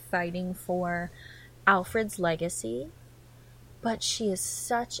to be fighting for Alfred's legacy, but she is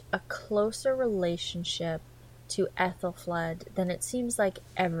such a closer relationship to Ethelfled than it seems like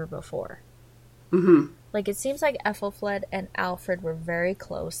ever before. Mm-hmm. Like, it seems like Ethelfled and Alfred were very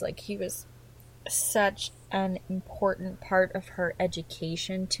close. Like, he was such an important part of her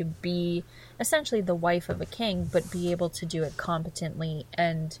education to be essentially the wife of a king, but be able to do it competently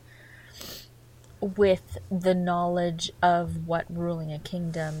and with the knowledge of what ruling a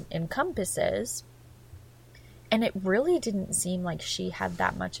kingdom encompasses. And it really didn't seem like she had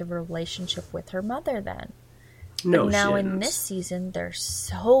that much of a relationship with her mother then. No, but now in this season, they're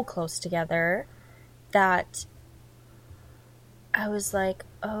so close together that I was like,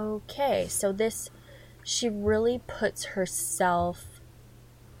 okay, so she really puts herself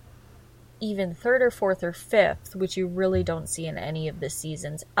even 3rd or 4th or 5th, which you really don't see in any of the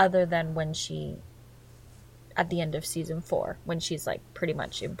seasons, other than when she, at the end of season 4, when she's like pretty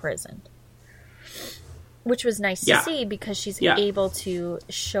much imprisoned. Which was nice to see because she's able to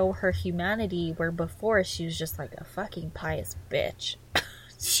show her humanity, where before she was just like a fucking pious bitch.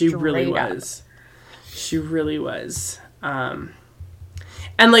 She really was. She really was.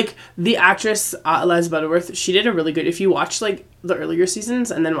 And like the actress Eliza Butterworth, she did a really good. If you watch like the earlier seasons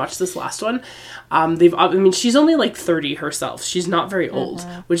and then watch this last one, she's only like 30 herself. She's not very old,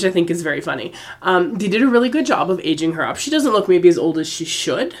 which I think is very funny. They did a really good job of aging her up. She doesn't look maybe as old as she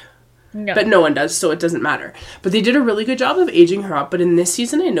should. No. But no one does, so it doesn't matter. But they did a really good job of aging her up. But in this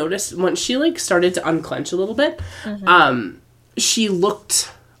season, I noticed once she like started to unclench a little bit, she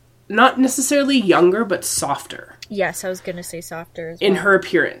looked not necessarily younger, but softer. Yes, I was going to say softer as well. In her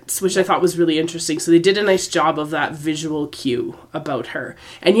appearance, which I thought was really interesting. So they did a nice job of that visual cue about her.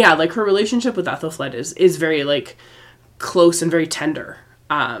 And yeah, like her relationship with Ethelflaed is very like close and very tender.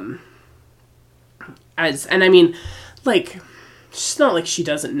 And I mean, like, it's not like she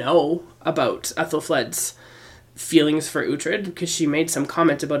doesn't know about Ethelflaed's feelings for Uhtred, because she made some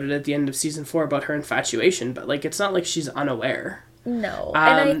comment about it at the end of season 4 about her infatuation, but like it's not like she's unaware. No. And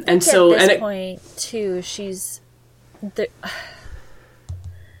I think at this point too,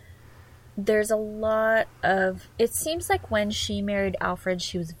 there's a lot of, it seems like when she married Alfred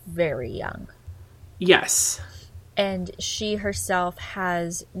she was very young. Yes. And she herself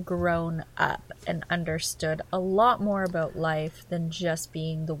has grown up and understood a lot more about life than just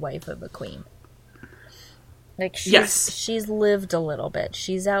being the wife of a queen. Like, she's lived a little bit.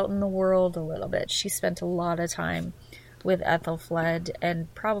 She's out in the world a little bit. She spent a lot of time with Ethelflaed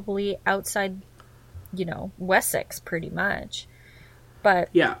and probably outside, Wessex pretty much. But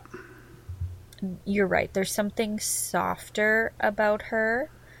yeah, you're right. There's something softer about her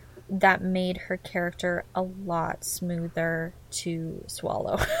that made her character a lot smoother to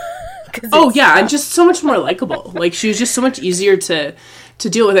swallow. And just so much more likable. Like, she was just so much easier to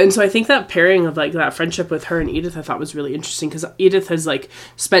deal with. And so I think that pairing of like that friendship with her and Edith I thought was really interesting, because Edith has like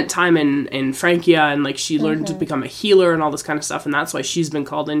spent time in Francia, and like she learned to become a healer and all this kind of stuff, and that's why she's been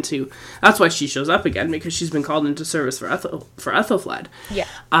called into, that's why she shows up again, because she's been called into service for Ethelflaed. Yeah.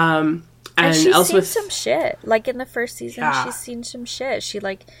 And she's Elspeth, seen some shit. Like in the first season, she's seen some shit. She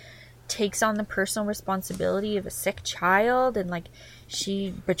like takes on the personal responsibility of a sick child, and like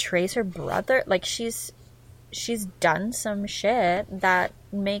she betrays her brother. Like she's done some shit that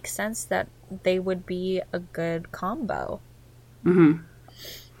makes sense that they would be a good combo. Mm-hmm.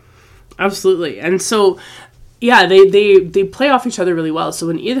 Absolutely. And so yeah, they play off each other really well. So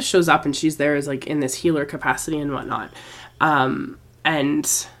when Edith shows up and she's there as like in this healer capacity and whatnot,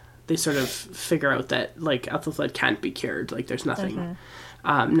 and they sort of figure out that like Ethelflaed can't be cured, like there's nothing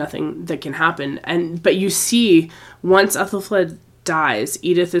nothing that can happen. But you see, once Ethelflaed dies,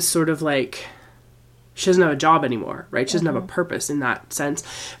 Edith is sort of like, she doesn't have a job anymore, right? She doesn't have a purpose in that sense,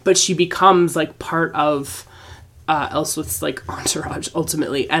 but she becomes like part of Elspeth's like entourage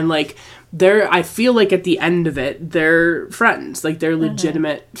ultimately. And like I feel like at the end of it, they're friends, like they're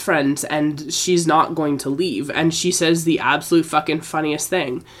legitimate friends, and she's not going to leave. And she says the absolute fucking funniest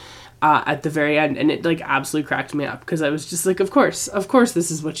thing at the very end, and it like absolutely cracked me up, because I was just like, of course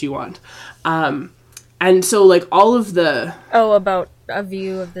this is what you want. And so like all of the about a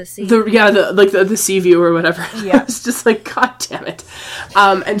view of the sea, the sea view or whatever. Yeah. It's just like, god damn it.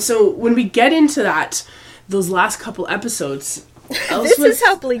 And so when we get into those last couple episodes, this is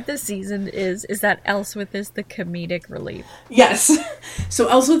how bleak this season is that Elspeth is the comedic relief. Yes. So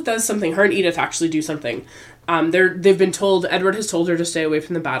Elspeth does something. Her and Edith actually do something. They've been told, Edward has told her to stay away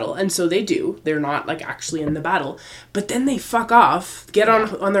from the battle, and so they do. They're not like actually in the battle, but then they fuck off, get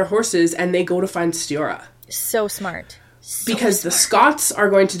on their horses, and they go to find Stiora. So smart. Because the Scots are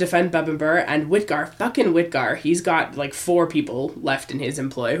going to defend Bebbanburg, and Whitgar, he's got like 4 people left in his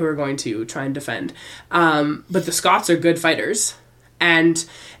employ who are going to try and defend. But the Scots are good fighters, and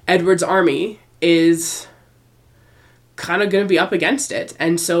Edward's army is kind of going to be up against it.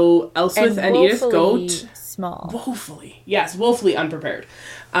 And so Elspeth and Edith go small. Woefully unprepared,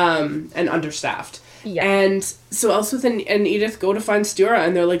 and understaffed. Yeah. And so Elspeth and Edith go to find Stiora,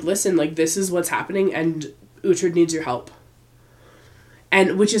 and they're like, listen, like this is what's happening, and Uhtred needs your help.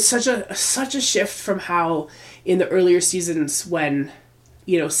 And which is such a shift from how in the earlier seasons, when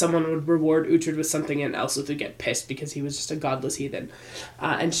someone would reward Uhtred with something and Elspeth would get pissed because he was just a godless heathen,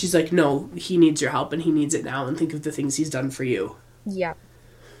 and she's like, no, he needs your help, and he needs it now, and think of the things he's done for you. Yeah.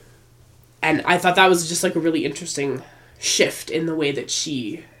 And I thought that was just like a really interesting shift in the way that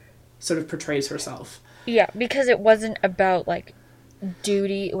she sort of portrays herself. Yeah, because it wasn't about like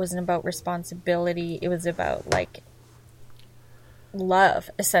duty, it wasn't about responsibility, it was about like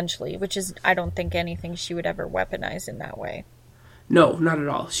love, essentially, which is, I don't think, anything she would ever weaponize in that way. No, not at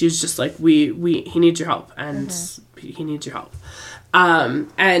all. She's just like, he needs your help, and he needs your help.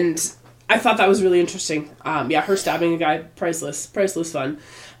 And I thought that was really interesting. Her stabbing a guy, priceless fun.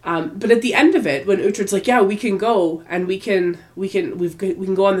 But at the end of it, when Uhtred's like, yeah, we can go, and we can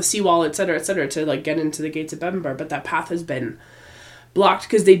go on the seawall, etc., to like get into the gates of Bebbanburg, but that path has been blocked,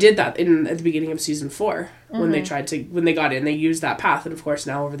 because they did that at the beginning of season 4 when they got in, they used that path, and of course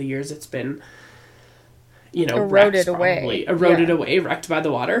now over the years it's been eroded away, wrecked by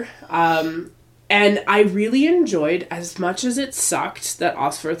the water. And I really enjoyed, as much as it sucked that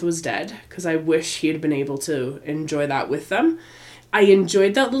Osferth was dead, because I wish he had been able to enjoy that with them, I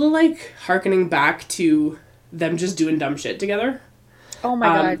enjoyed that little like harkening back to them just doing dumb shit together. Oh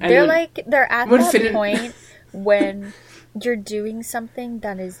my god. They're at that point when you're doing something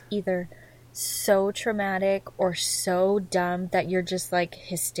that is either so traumatic or so dumb that you're just like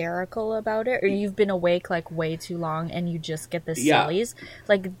hysterical about it, or you've been awake like way too long and you just get the sillies.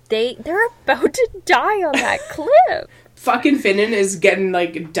 Like they're about to die on that cliff. Fucking Finan is getting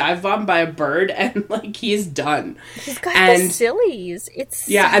like dive bombed by a bird and like he's done. He's got the sillies. It's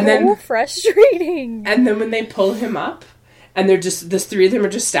so frustrating. And then when they pull him up and they're just, the three of them are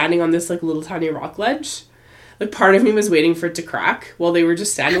just standing on this like little tiny rock ledge. Like, part of me was waiting for it to crack while they were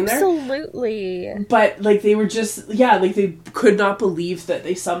just standing there. Absolutely. But, like, they were just, like, they could not believe that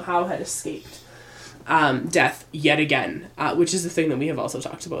they somehow had escaped death yet again, which is the thing that we have also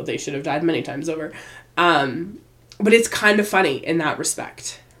talked about. They should have died many times over. But it's kind of funny in that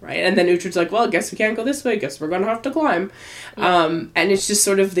respect, right? And then Uhtred's like, well, I guess we can't go this way. I guess we're going to have to climb. Yeah. And it's just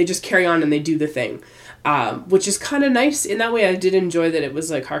sort of, they just carry on and they do the thing, which is kind of nice. In that way, I did enjoy that it was,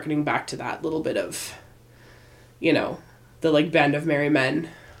 like, harkening back to that little bit of, you know, the, like, Band of Merry Men,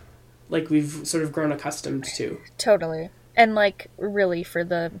 like, we've sort of grown accustomed to. Totally. And, like, really for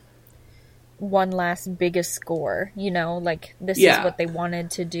the one last biggest score, you know, like, this is what they wanted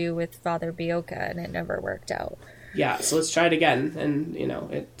to do with Father Bioka, and it never worked out. Yeah, so let's try it again, and, you know,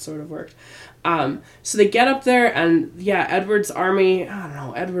 it sort of worked. So they get up there, and, Edward's army, I don't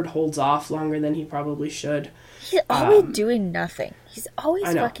know, Edward holds off longer than he probably should. He's always doing nothing. He's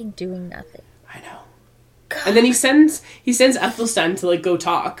always fucking doing nothing. I know. God. And then he sends Ethelstan to, like, go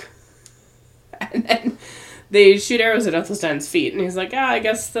talk. And then they shoot arrows at Ethelstan's feet. And he's like, I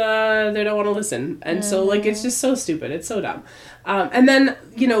guess they don't want to listen. And so, like, it's just so stupid. It's so dumb. And then,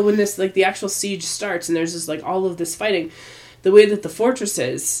 you know, when this, like, the actual siege starts and there's just, like, all of this fighting, the way that the fortress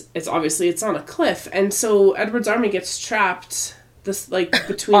is, it's on a cliff. And so Edward's army gets trapped, between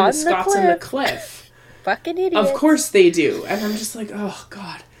the Scots and the cliff. Fucking idiots. Of course they do. And I'm just like, oh,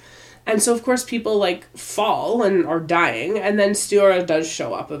 God. And so, of course, people, like, fall and are dying, and then Stiorra does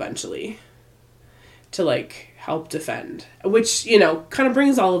show up eventually to, like, help defend. Which, you know, kind of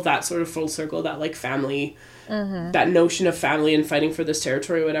brings all of that sort of full circle, that, like, family, that notion of family and fighting for this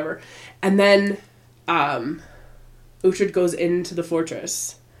territory or whatever. And then Uhtred goes into the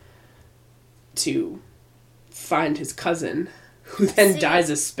fortress to find his cousin, who then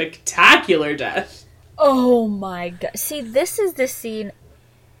dies a spectacular death. Oh, my God. See, this is the scene...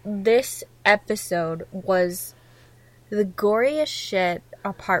 This episode was the goriest shit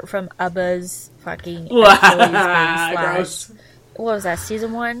apart from Ubba's fucking gross. What was that,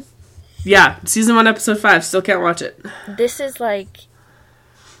 season 1? Yeah, season 1, episode 5. Still can't watch it. This is, like,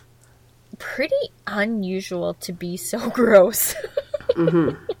 pretty unusual to be so gross.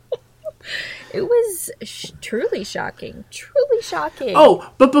 It was truly shocking. Truly shocking.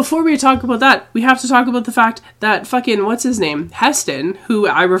 Oh, but before we talk about that, we have to talk about the fact that fucking, what's his name? Heston, who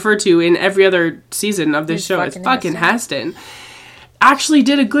I refer to in every other season of this show as fucking Heston, actually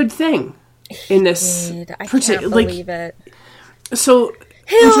did a good thing in this. I can't believe it. So,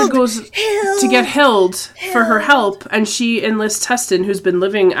 Uhtred goes to get Hild for her help, and she enlists Heston, who's been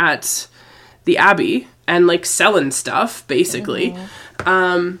living at the Abbey, and, like, selling stuff, basically.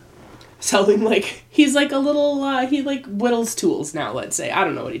 Selling, like, he's like a little, he, like, whittles tools now, let's say. I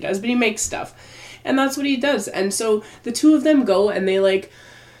don't know what he does, but he makes stuff. And that's what he does. And so the two of them go and they, like,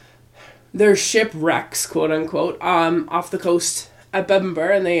 their ship wrecks, quote unquote, off the coast at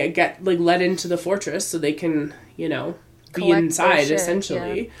Bebbanburg, and they get, like, let into the fortress so they can, you know, be collect inside,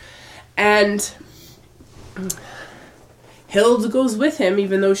 essentially. Yeah. And Hild goes with him,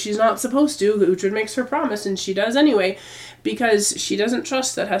 even though she's not supposed to. Uhtred makes her promise, and she does anyway. Because she doesn't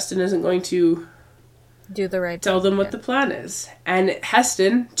trust that Heston isn't going to do the right tell them what the plan is. And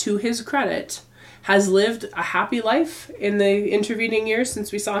Heston, to his credit, has lived a happy life in the intervening years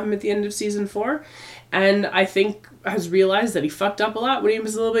since we saw him at the end of season 4. And I think has realized that he fucked up a lot when he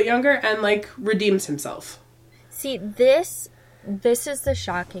was a little bit younger and, like, redeems himself. See, this is the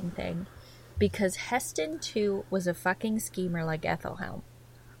shocking thing. Because Heston, too, was a fucking schemer like Ethelhelm.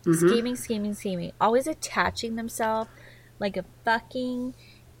 Scheming. Always attaching themselves like a fucking,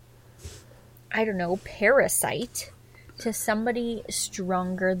 I don't know, parasite to somebody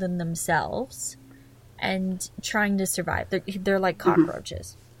stronger than themselves and trying to survive. They're like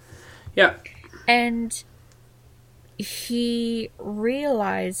cockroaches. Yeah. And he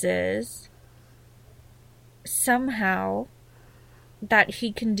realizes somehow that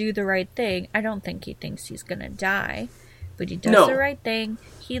he can do the right thing. I don't think he thinks he's going to die. But he does the right thing.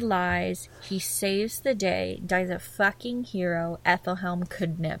 He lies. He saves the day. Dies a fucking hero. Ethelhelm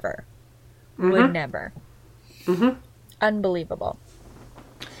could never. Would never. Unbelievable.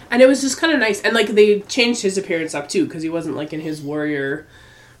 And it was just kind of nice. And, like, they changed his appearance up, too, because he wasn't, like, in his warrior,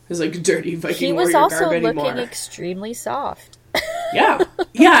 his, like, dirty Viking warrior garb anymore. He was also looking extremely soft. Yeah.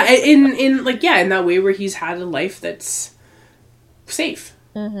 Yeah, in that way where he's had a life that's safe.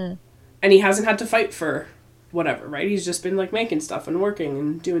 Mm-hmm. And he hasn't had to fight for whatever, right? He's just been, like, making stuff and working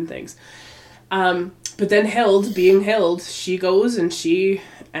and doing things. But then Hild, being Hild, she goes and she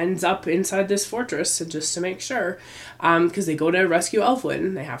ends up inside this fortress just to make sure. Because they go to rescue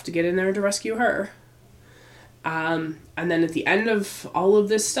Elfwin. They have to get in there to rescue her. And then at the end of all of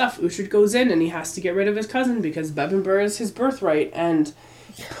this stuff, Uhtred goes in and he has to get rid of his cousin because Bebbanburg is his birthright and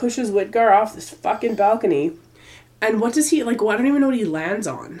pushes Witgar off this fucking balcony. And what does he, like, well, I don't even know what he lands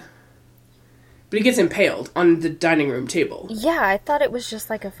on. But he gets impaled on the dining room table. Yeah, I thought it was just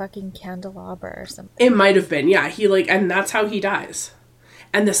like a fucking candelabra or something. It might have been, yeah. He, like, and that's how he dies.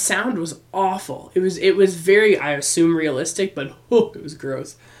 And the sound was awful. It was very, I assume, realistic, but it was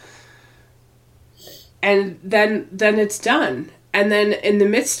gross. And then it's done. And then in the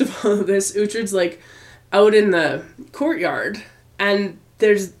midst of all of this, Uhtred's, like, out in the courtyard, and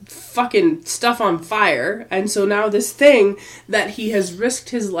there's fucking stuff on fire. And so now this thing that he has risked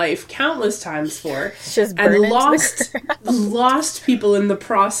his life countless times for just and lost people in the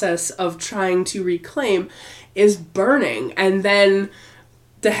process of trying to reclaim is burning. And then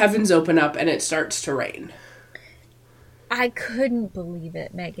the heavens open up and it starts to rain. I couldn't believe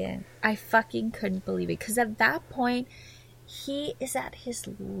it, Megan. I fucking couldn't believe it. Because at that point, he is at his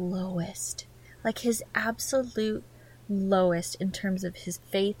lowest. Like, his absolute lowest in terms of his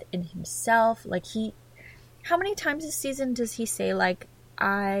faith in himself. Like, how many times this season does he say, like,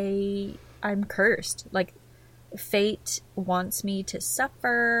 I'm cursed? Like, fate wants me to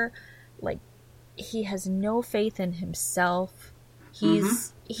suffer. Like, he has no faith in himself.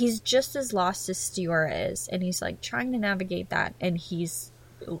 He's just as lost as Stiorra is, and he's, like, trying to navigate that, and he's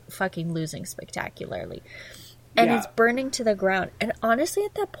fucking losing spectacularly. And it's burning to the ground. And honestly,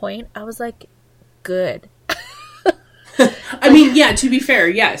 at that point, I was like, good. I mean, yeah, to be fair,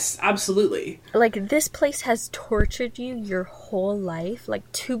 yes, absolutely. Like, this place has tortured you your whole life. Like,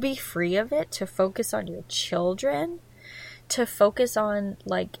 to be free of it, to focus on your children, to focus on,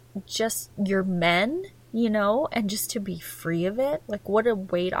 like, just your men, you know, and just to be free of it. Like, what a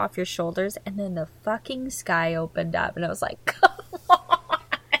weight off your shoulders. And then the fucking sky opened up, and I was like, come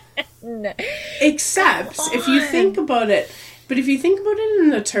on. Except, if you think about it, but if you think about it in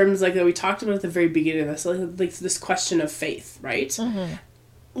the terms, like, that we talked about at the very beginning of this, like this question of faith, right? Mm-hmm.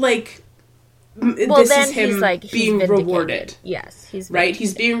 Like, well, this then is him he's, like, being rewarded. Yes, he's vindicated. Right?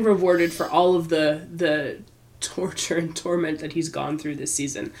 He's being rewarded for all of the torture and torment that he's gone through this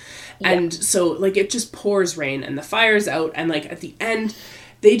season. Yeah. And so, like, it just pours rain, and the fire's out, and, like, at the end,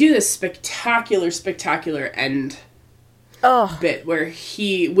 they do this spectacular end bit where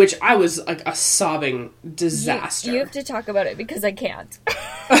which I was, like, a sobbing disaster. You have to talk about it because I can't.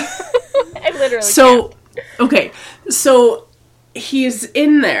 I literally can't. Okay, so he's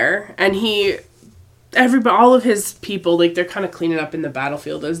in there, and all of his people, like, they're kind of cleaning up in the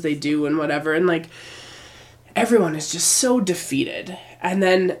battlefield as they do and whatever, and, like, everyone is just so defeated. And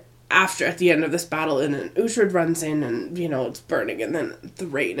then at the end of this battle, and then Uhtred runs in, and, you know, it's burning, and then the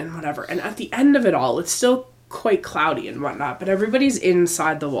rain and whatever. And at the end of it all, it's still quite cloudy and whatnot, but everybody's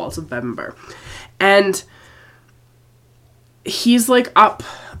inside the walls of Bebbanburg. And he's, like, up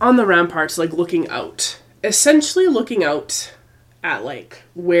on the ramparts, like, looking out. Essentially looking out at, like,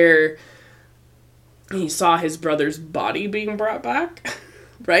 where he saw his brother's body being brought back.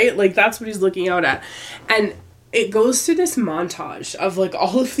 Right? Like, that's what he's looking out at. And it goes through this montage of, like,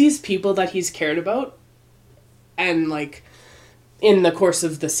 all of these people that he's cared about, and, like, in the course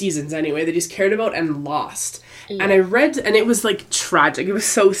of the seasons anyway, that he's cared about and lost. Yeah. And I read, and it was, like, tragic. It was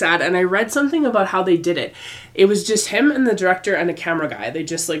so sad. And I read something about how they did it. It was just him and the director and a camera guy. They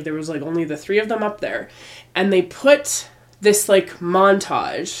just, like, there was, like, only the three of them up there. And they put this, like,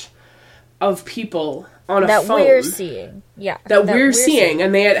 montage of people on a phone. That we're seeing. Yeah. That we're seeing.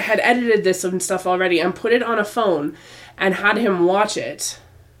 And they had edited this and stuff already and put it on a phone and had him watch it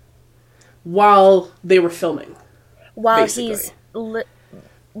while they were filming. While he's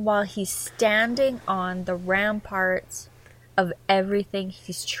standing on the ramparts of everything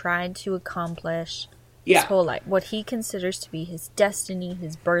he's trying to accomplish his whole life. What he considers to be his destiny,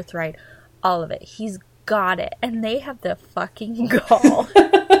 his birthright, all of it. He's got it. And they have the fucking gall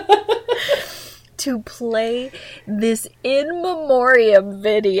to play this in memoriam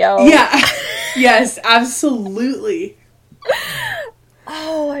video. Yeah. Yes, absolutely.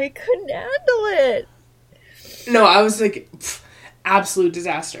 Oh, I couldn't handle it. No, I was like, absolute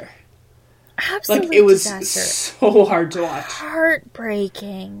disaster. Absolute like, it was disaster. so hard to watch.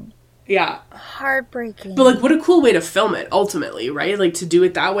 Heartbreaking. Yeah. Heartbreaking. But, like, what a cool way to film it, ultimately, right? Like, to do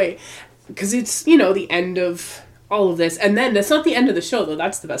it that way. Because it's, you know, the end of all of this. And then, that's not the end of the show, though.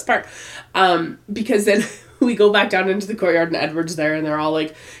 That's the best part. Because then we go back down into the courtyard, and Edward's there, and they're all,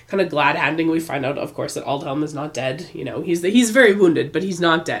 like, kind of glad-handing. We find out, of course, that Aldhelm is not dead. You know, he's very wounded, but he's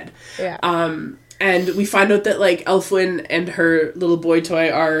not dead. Yeah. And we find out that, like, Elfwin and her little boy toy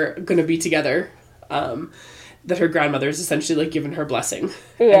are going to be together. That her grandmother's essentially, like, given her blessing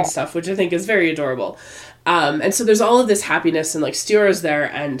and stuff, which I think is very adorable. And so there's all of this happiness, and, like, Stura's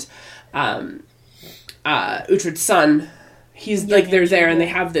there, and Uhtred's son, he's, like, they're there, and they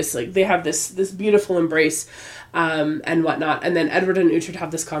have this, like, this beautiful embrace, and whatnot. And then Edward and Uhtred have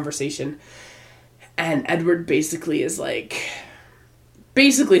this conversation, and Edward basically is, like...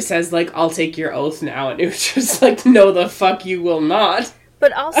 basically says, like, I'll take your oath now, and Uhtred's like, no, the fuck you will not.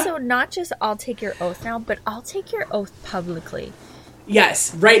 But also, not just I'll take your oath now, but I'll take your oath publicly.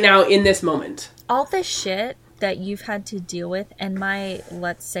 Yes, right now, in this moment. All the shit that you've had to deal with, and my,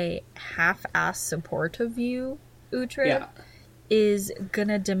 let's say, half-ass support of you, Uhtred, is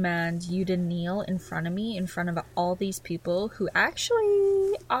gonna demand you to kneel in front of me, in front of all these people who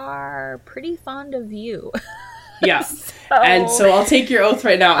actually are pretty fond of you. Yeah. And so I'll take your oath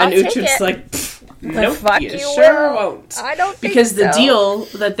right now. And Uhtred's like, nope, you sure won't. I don't think because so. The deal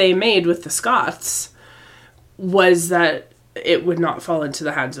that they made with the Scots was that it would not fall into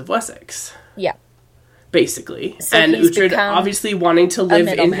the hands of Wessex. Yeah. Basically. So and Uhtred, obviously wanting to live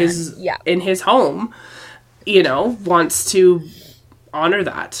in his home, you know, wants to honor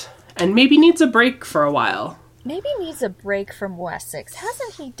that. And maybe needs a break for a while. Maybe needs a break from Wessex.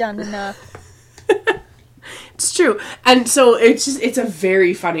 Hasn't he done enough? It's true. And so it's a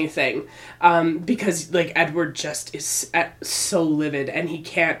very funny thing. Because, like, Edward just is so livid, and he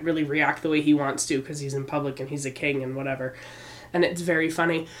can't really react the way he wants to because he's in public and he's a king and whatever. And it's very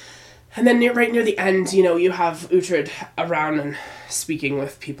funny. And then right near the end, you know, you have Uhtred around and speaking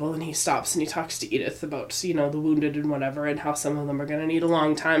with people, and he stops and he talks to Edith about, you know, the wounded and whatever, and how some of them are going to need a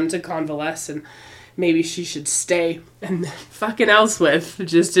long time to convalesce, and maybe she should stay. And fucking Elswith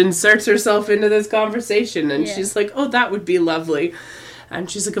just inserts herself into this conversation, and she's like, oh, that would be lovely.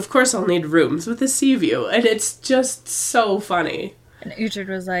 And she's like, of course I'll need rooms with a sea view. And it's just so funny. And Uhtred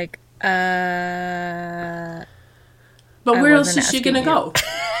was like, But where else is she gonna go?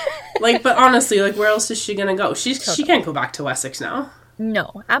 Like, but honestly, like, where else is she gonna go? She can't go back to Wessex now.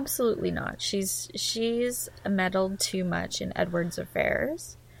 No, absolutely not. She's meddled too much in Edward's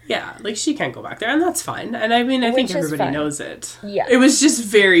affairs. Yeah, like, she can't go back there, and that's fine. And I mean, I think everybody knows it. Yeah. It was just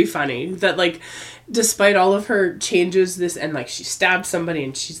very funny that, like, despite all of her changes, and, like, she stabbed somebody,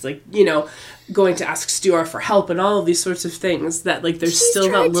 and she's, like, you know, going to ask Stura for help, and all of these sorts of things, that, like, there's still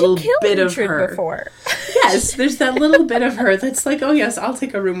that little bit of her. Before. Yes, there's that little bit of her that's like, oh, yes, I'll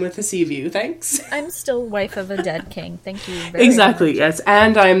take a room with a sea view, thanks. I'm still wife of a dead king, thank you very Exactly, much. yes,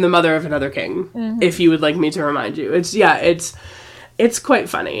 and I am the mother of another king, if you would like me to remind you. It's quite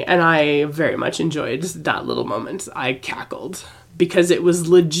funny, and I very much enjoyed that little moment. I cackled, because it was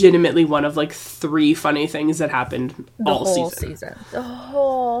legitimately one of, like, 3 funny things that happened all season. The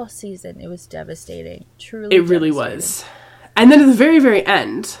whole season. It was devastating. Truly It really was. And then at the very, very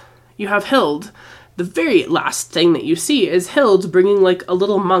end, you have Hild. The very last thing that you see is Hild bringing, like, a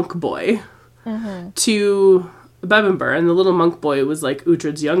little monk boy to Bebbanburg, and the little monk boy was, like,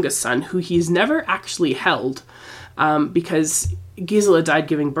 Uhtred's youngest son, who he's never actually held, because Gisela died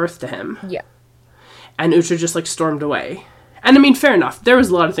giving birth to him. Yeah. And Uhtred just, like, stormed away. And, I mean, fair enough. There was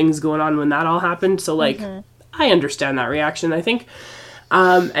a lot of things going on when that all happened, so, like, I understand that reaction, I think.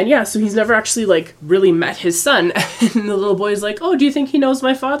 And, yeah, so he's never actually, like, really met his son. And the little boy's like, oh, do you think he knows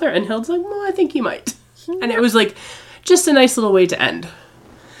my father? And Hild's like, well, I think he might. And it was, like, just a nice little way to end.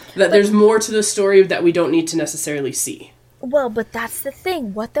 That there's more to the story that we don't need to necessarily see. Well, but that's the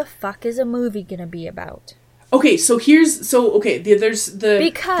thing. What the fuck is a movie gonna be about? Okay, so there's the...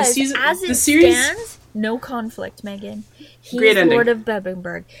 Because, the season, as the it series, stands, no conflict, Megan. He's Great ending. Lord of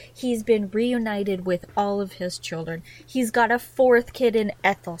Bebbanburg. He's been reunited with all of his children. He's got a 4th kid in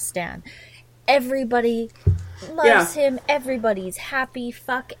Ethelstan. Everybody loves him. Everybody's happy.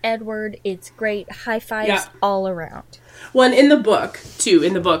 Fuck Edward. It's great. High fives all around. Well, and in the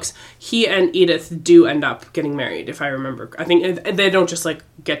books, he and Edith do end up getting married, if I remember. I think they don't just, like,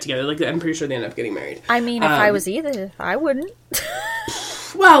 get together. Like, I'm pretty sure they end up getting married. I mean, if I was Edith, I wouldn't.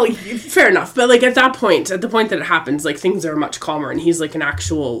 Well, fair enough, but like at the point that it happens, like things are much calmer, and he's like an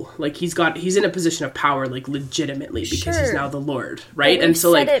actual, like he's in a position of power, like legitimately, because he's now the Lord, right? But and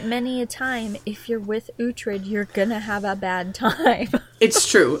so said like it many a time, if you're with Uhtred, you're gonna have a bad time. It's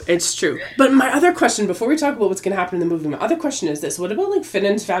true. But my other question, before we talk about what's going to happen in the movie, my other question is this: what about like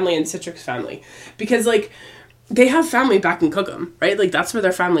Finan's family and Citric's family? Because like they have family back in Cookham, right? Like that's where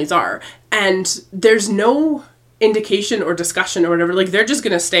their families are, and there's no indication or discussion or whatever. Like they're just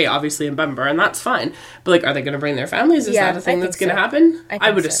going to stay obviously in Bember, and that's fine. But like, are they going to bring their families? Is that a thing that's going to happen?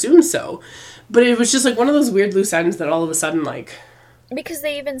 I would assume so. But it was just like one of those weird loose ends that all of a sudden like, because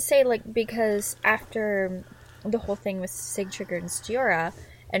they even say like, because after the whole thing with Sigtryggr and Stiora,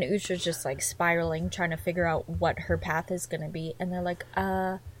 and Uhtred's just like spiraling, trying to figure out what her path is going to be, and they're like,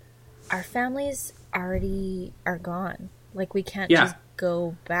 our families already are gone. Like we can't just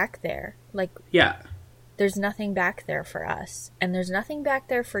go back there. Like there's nothing back there for us, and there's nothing back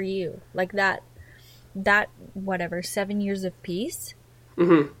there for you. Like that whatever 7 years of peace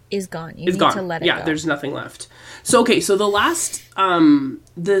is gone. You need to let it go. There's nothing left. So okay, so the last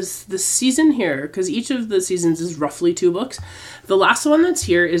this season here, because each of the seasons is roughly 2 books. The last one that's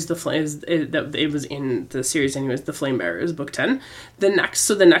here is it was in the series anyways. The Flame Bearer is book 10. The next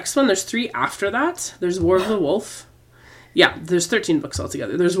one, there's 3 after that. There's War of the Wolf. Yeah, there's 13 books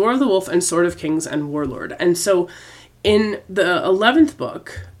altogether. There's War of the Wolf and Sword of Kings and Warlord. And so in the 11th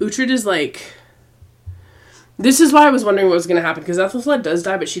book, Uhtred is like, this is why I was wondering what was going to happen, because Ethelflaed does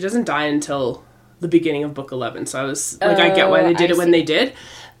die, but she doesn't die until the beginning of book 11. So I was like, I get why they did it when they did.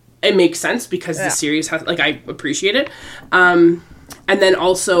 It makes sense because the series has, like, I appreciate it. And then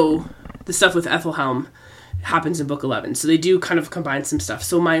also the stuff with Ethelhelm happens in book 11. So they do kind of combine some stuff.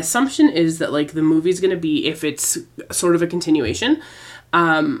 So my assumption is that like the movie's going to be, if it's sort of a continuation,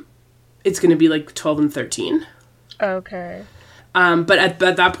 it's going to be like 12 and 13. Okay. But at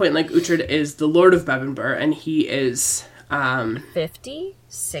that point, like Uhtred is the Lord of Bebbanburg, and he is 50,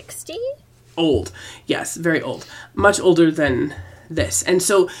 60? Old. Yes, very old. Much older than this. And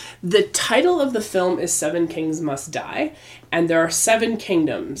so the title of the film is 7 Kings Must Die, and there are 7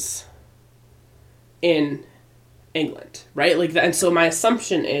 kingdoms in England, right? Like, and so my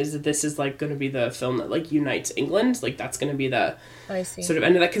assumption is that this is like going to be the film that like unites England. Like that's going to be the sort of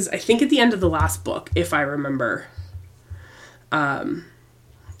end of that, because I think at the end of the last book, if I remember correctly,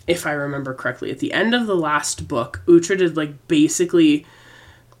 at the end of the last book, Uhtred is like basically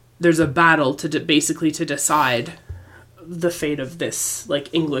there's a battle to decide the fate of this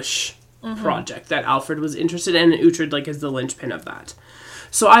like English project that Alfred was interested in, and Uhtred like is the linchpin of that.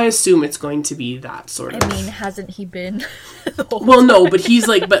 So I assume it's going to be that sort of. I mean, hasn't he been? Well, no, but he's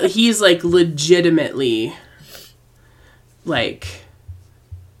like legitimately,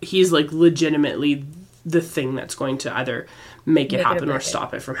 the thing that's going to either make it happen or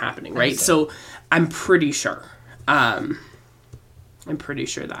stop it from happening, right? So I'm pretty sure. I'm pretty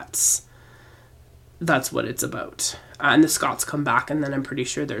sure that's what it's about. And the Scots come back, and then I'm pretty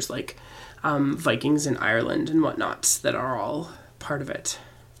sure there's like Vikings in Ireland and whatnot that are all part of it.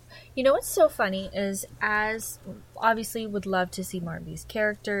 You know what's so funny is, as obviously would love to see more of these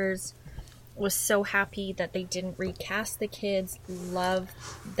characters, was so happy that they didn't recast the kids, love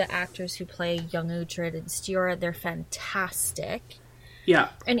the actors who play young Uhtred and Stiora, they're fantastic. Yeah.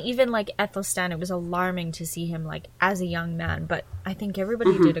 And even like Ethelstan, it was alarming to see him like as a young man, but I think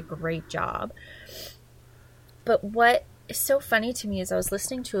everybody did a great job. But what is so funny to me is I was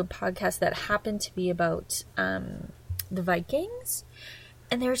listening to a podcast that happened to be about the Vikings,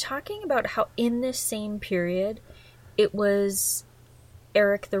 and they were talking about how in this same period it was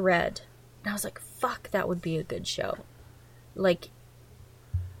Eric the Red, and I was like, fuck, that would be a good show. Like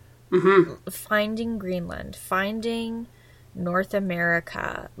finding Greenland, finding North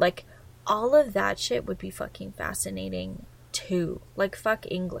America, like all of that shit would be fucking fascinating too. Like fuck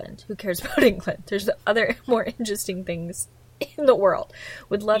England, who cares about England? There's other more interesting things in the world.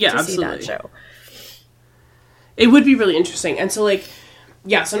 Would love to see that show. It would be really interesting. And so like,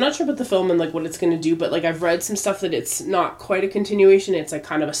 yeah, so I'm not sure about the film and like what it's going to do, but like I've read some stuff that it's not quite a continuation. It's like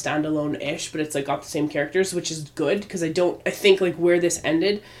kind of a standalone-ish, but it's like got the same characters, which is good, because I think like where this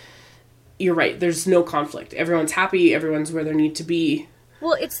ended, you're right, there's no conflict. Everyone's happy, everyone's where they need to be.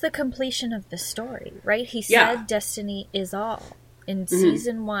 Well, it's the completion of the story, right? He said destiny is all in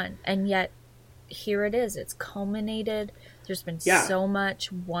season 1, and yet here it is. It's culminated. There's been so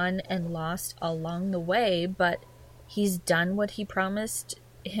much won and lost along the way, but he's done what he promised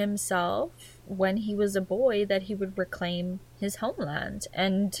himself when he was a boy, that he would reclaim his homeland.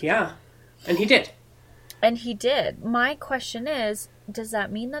 And and he did. And he did. My question is, does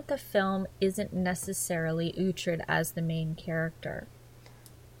that mean that the film isn't necessarily Uhtred as the main character?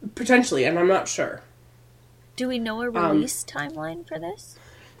 Potentially, and I'm not sure. Do we know a release timeline for this?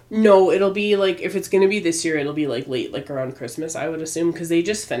 No, it'll be like, if it's going to be this year, it'll be like late, like around Christmas, I would assume, because they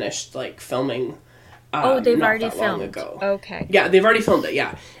just finished like filming. They've already that filmed. Long ago. Okay. Yeah, they've already filmed it.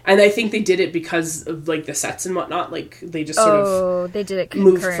 Yeah, and I think they did it because of like the sets and whatnot. Like they just sort of they did it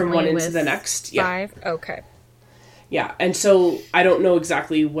moved from one into the next. Yeah. 5. Okay. Yeah, and so I don't know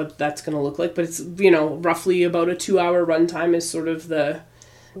exactly what that's going to look like, but it's, roughly about a 2-hour runtime is sort of the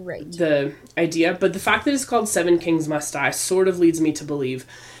idea. But the fact that it's called Seven Kings Must Die sort of leads me to believe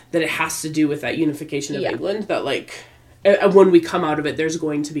that it has to do with that unification of England, that like when we come out of it, there's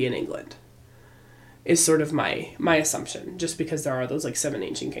going to be an England, is sort of my assumption, just because there are those like 7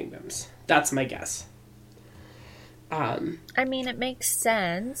 ancient kingdoms. That's my guess. I mean, it makes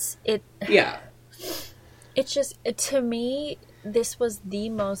sense. It's just, to me, this was the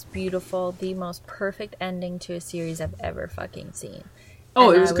most beautiful, the most perfect ending to a series I've ever fucking seen. Oh,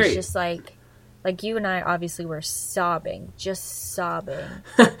 and it was great. Just like you and I obviously were sobbing at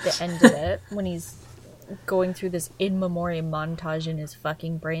the end of it, when he's going through this in memoriam montage in his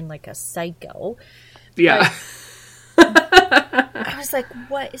fucking brain like a psycho. Yeah. I was like,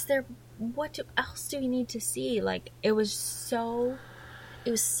 what else do we need to see? Like, it was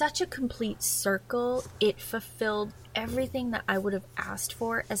such a complete circle. It fulfilled everything that I would have asked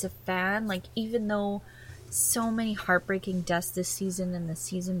for as a fan. Like, even though so many heartbreaking deaths this season and the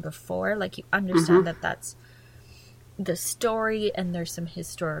season before, like, you understand that that's the story, and there's some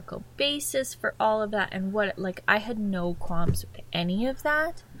historical basis for all of that, and I had no qualms with any of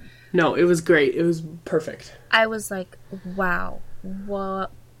that. No, it was great. It was perfect. I was like, wow,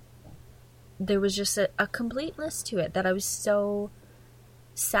 what? There was just a completeness to it that I was so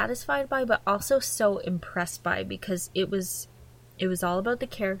satisfied by, but also so impressed by, because it was all about the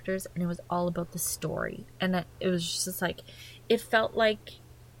characters, and it was all about the story, and it was just like, it felt like,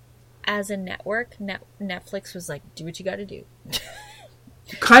 as a network, Netflix was like, do what you gotta do.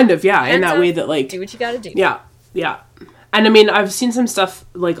 Kind of, yeah. In that way that, like, do what you gotta do. Yeah. And I mean, I've seen some stuff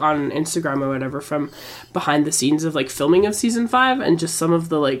like on Instagram or whatever from behind the scenes of like filming of season 5, and just some of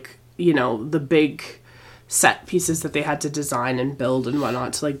the like, the big set pieces that they had to design and build and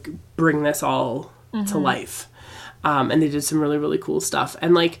whatnot to like bring this all to life. And they did some really, really cool stuff.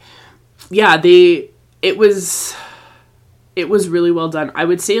 And like, yeah, it was really well done. I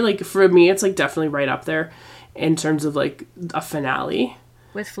would say, like, for me, it's like definitely right up there in terms of like a finale.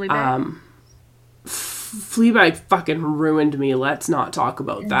 With Fleabag? Fleabag fucking ruined me. Let's not talk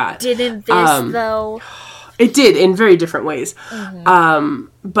about that. Didn't this, though? It did, in very different ways.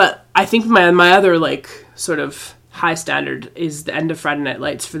 But I think my other, like, sort of high standard is the end of Friday Night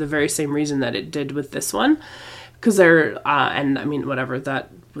Lights, for the very same reason that it did with this one. Because they're, and I mean, whatever, that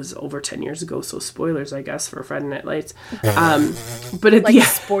was over 10 years ago, so spoilers, I guess, for Friday Night Lights. But at like,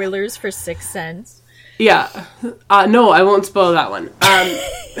 spoilers for Sixth Sense. Yeah. No, I won't spoil that one.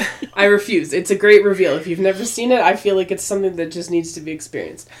 I refuse. It's a great reveal. If you've never seen it, I feel like it's something that just needs to be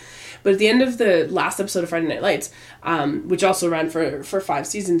experienced. But at the end of the last episode of Friday Night Lights, which also ran for 5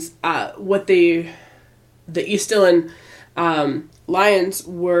 seasons, the East Dillon Lions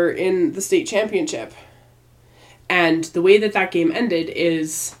were in the state championship. And the way that game ended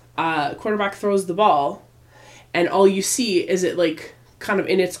is quarterback throws the ball, and all you see is it, like, kind of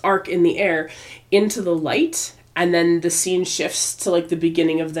in its arc in the air into the light, and then the scene shifts to like the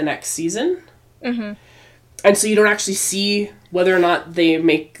beginning of the next season. And so you don't actually see whether or not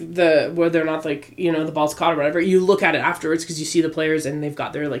like, the ball's caught or whatever. You look at it afterwards because you see the players and they've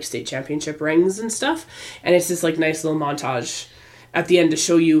got their like state championship rings and stuff, and it's this like nice little montage at the end to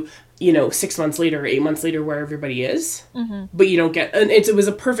show you, 6 months later, 8 months later, where everybody is. But you don't get, and it was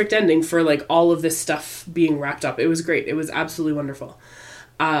a perfect ending for like all of this stuff being wrapped up. It was great. It was absolutely wonderful.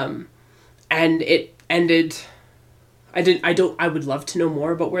 And it ended, I would love to know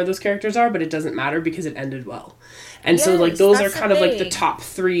more about where those characters are, but it doesn't matter because it ended well. And so like those are kind of like the top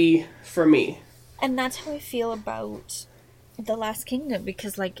 3 for me. And that's how I feel about The Last Kingdom,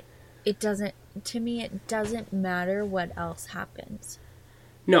 because like, to me, it doesn't matter what else happens.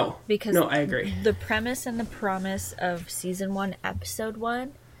 No, because I agree. The premise and the promise of season 1, episode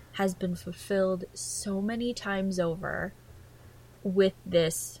 1 has been fulfilled so many times over with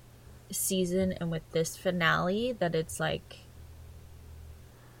this season and with this finale that it's like,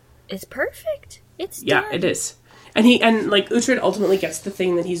 it's perfect. It's done. Yeah, it is. And like Uhtred ultimately gets the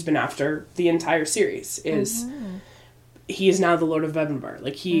thing that he's been after the entire series is he is now the Lord of Edinburgh.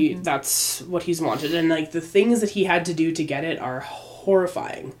 Like that's what he's wanted, and like the things that he had to do to get it are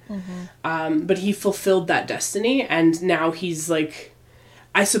horrifying. But he fulfilled that destiny, and now he's like,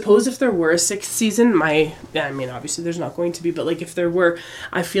 I suppose if there were a sixth season, I mean, obviously there's not going to be, but like if there were,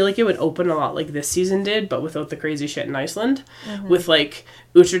 I feel like it would open a lot like this season did, but without the crazy shit in Iceland, with like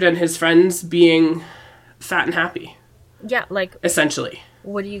Uhtred and his friends being fat and happy. Yeah, like essentially.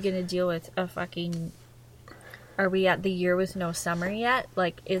 What are you gonna deal with a fucking? Are we at the year with no summer yet?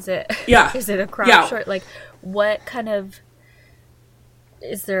 Like, is it? Yeah. Is it a crop short? Like, what kind of?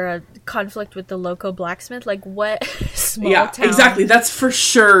 Is there a conflict with the local blacksmith? Like, what small town? Exactly. That's for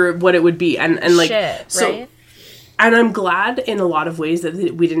sure what it would be. And like, shit, so, right? And I'm glad in a lot of ways that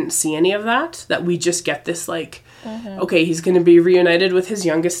we didn't see any of that. That we just get this like, okay, he's going to be reunited with his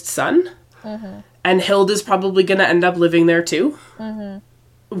youngest son, and Hild is probably going to end up living there too,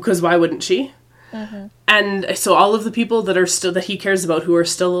 because why wouldn't she? And so all of the people that are still that he cares about who are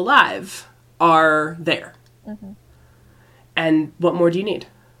still alive are there. And what more do you need?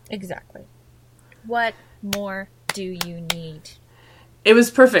 Exactly. What more do you need? It was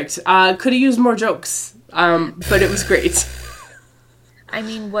perfect. Could have used more jokes, but it was great. I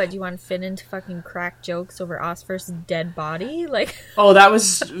mean, what, do you want Finan to fucking crack jokes over Osfer's dead body? Like, oh, that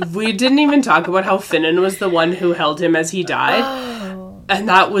was... We didn't even talk about how Finan was the one who held him as he died. oh, And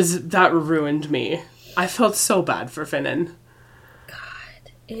that ruined me. I felt so bad for Finan.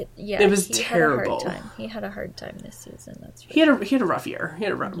 it was terrible. He had a hard time this season. That's he had a rough year. He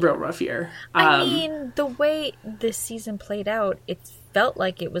had a real rough year. I mean, the way this season played out, it felt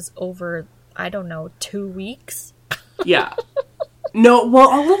like it was over, I don't know, 2 weeks. Yeah. No, well,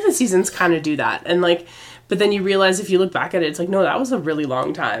 all of the seasons kind of do that, and like, but then you realize if you look back at it, it's like, no, that was a really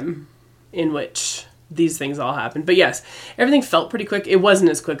long time in which these things all happened. But yes, everything felt pretty quick. It wasn't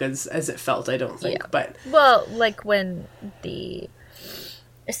as quick as it felt, I don't think. Yeah. But well, like when the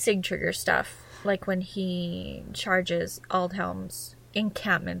Sig Trigger stuff, like when he charges Aldhelm's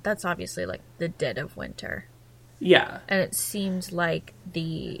encampment, that's obviously like the dead of winter. Yeah. And it seems like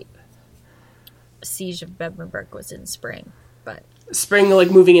the siege of Bebbanburg was in spring, but spring,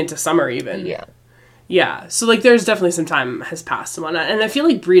 like moving into summer even. Yeah. Yeah. So like there's definitely some time has passed and whatnot. And I feel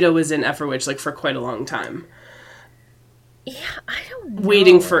like Brita was in Everwitch like for quite a long time. Yeah, I don't know.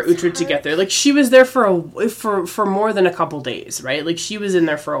 Waiting for Uhtred to get there. Like she was there for more than a couple days, right? Like she was in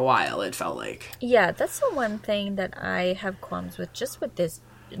there for a while, it felt like. Yeah, that's the one thing that I have qualms with just with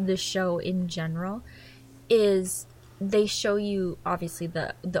the show in general is they show you obviously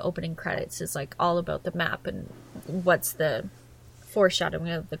the opening credits is like all about the map and what's the foreshadowing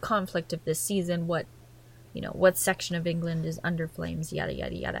of the conflict of this season, what section of England is under flames, yada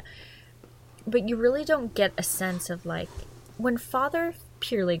yada yada. But you really don't get a sense of like when Father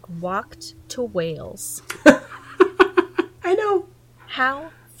Pyrlig walked to Wales. I know.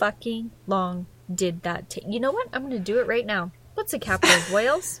 How fucking long did that take? You know what? I'm going to do it right now. What's the capital of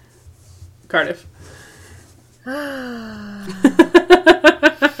Wales? Cardiff. Cardiff.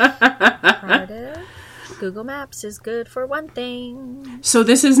 Google Maps is good for one thing. So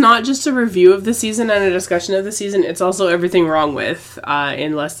this is not just a review of the season and a discussion of the season. It's also everything wrong with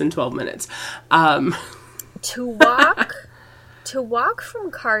in less than 12 minutes. To walk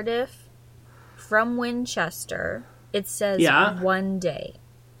from Cardiff from Winchester, it says 1 day.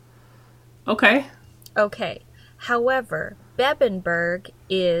 Okay. However, Bebbanburg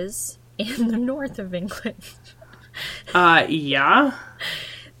is in the north of England. Yeah.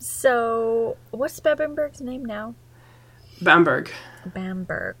 So, what's Bebbanburg's name now? Bamberg,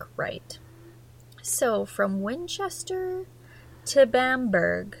 right. So, from Winchester to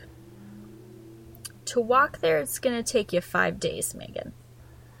Bamberg, to walk there, it's going to take you 5 days, Megan.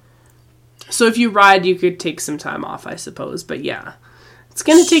 So if you ride, you could take some time off, I suppose. But yeah, it's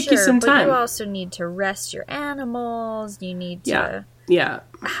going to take you some time. But you also need to rest your animals. You need to... Yeah.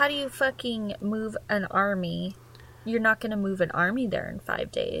 How do you fucking move an army? You're not going to move an army there in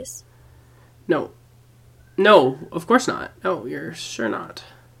 5 days. No, of course not. No, you're sure not.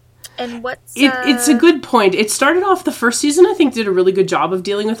 And what's... It's a good point. It started off the first season, I think, did a really good job of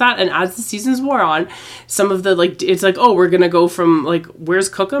dealing with that. And as the seasons wore on, some of the, like, it's like, oh, we're going to go from, like, where's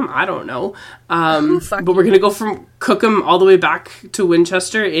Cookham? I don't know. But we're going to go from Cookham all the way back to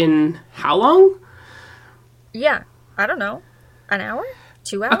Winchester in how long? Yeah, I don't know. An hour?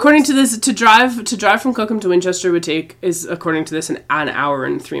 2 hours? According to this, to drive from Cookham to Winchester would take, according to this, an hour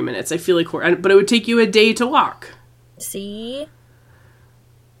and 3 minutes. I feel like but it would take you a day to walk. See?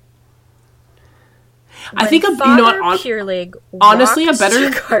 I think honestly a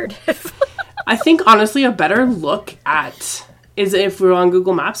better Cardiff. I think honestly a better look at is if we're on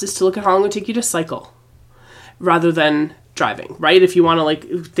Google Maps is to look at how long it would take you to cycle rather than driving, right? If you want to like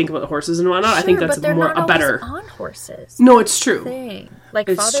think about the horses and whatnot, I think that's but they're more not a better on horses. No, it's true. Thing. Like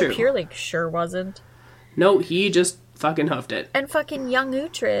it's Father true. Pyrlig sure wasn't. No, he just fucking hoofed it. And fucking young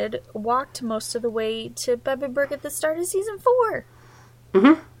Uhtred walked most of the way to Bebbanburg at the start of season 4.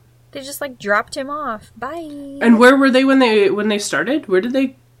 Mm-hmm. They just, like, dropped him off. Bye. And where were they when they started? Where did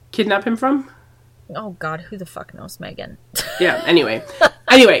they kidnap him from? Oh, God, who the fuck knows, Megan? Yeah, anyway,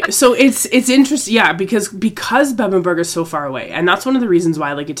 so it's interesting, yeah, because Bebbanburg is so far away, and that's one of the reasons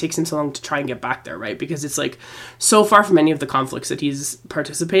why, like, it takes him so long to try and get back there, right? Because it's, like, so far from any of the conflicts that he's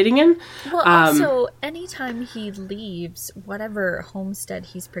participating in. Well, also, anytime he leaves whatever homestead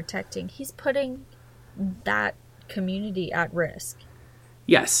he's protecting, he's putting that community at risk.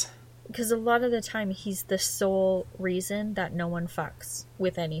 Yes. Because a lot of the time, he's the sole reason that no one fucks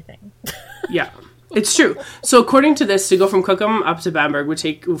with anything. Yeah. It's true. So according to this, to go from Cookham up to Bamberg would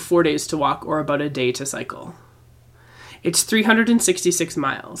take 4 days to walk or about a day to cycle. It's 366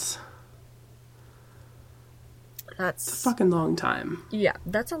 miles. That's a fucking long time. Yeah,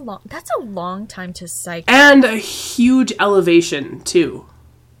 that's a long time to cycle. And a huge elevation too.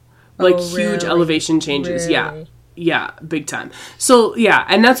 Like huge elevation changes. Really? Yeah. Yeah, big time. So, yeah,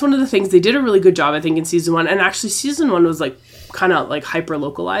 and that's one of the things. They did a really good job, I think, in season 1. And actually, season 1 was, like, kind of, like,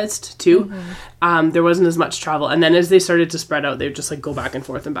 hyper-localized, too. Mm-hmm. There wasn't as much travel. And then as they started to spread out, they would just, like, go back and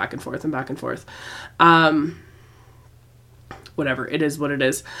forth and back and forth and back and forth. Whatever. It is what it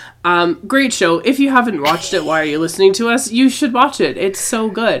is. Great show. If you haven't watched it, why are you listening to us? You should watch it. It's so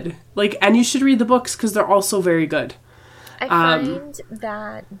good. Like, and you should read the books, because they're also very good. I find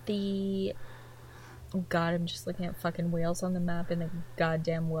that the... God, I'm just looking at fucking Wales on the map and the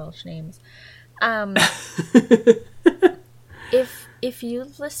goddamn Welsh names. If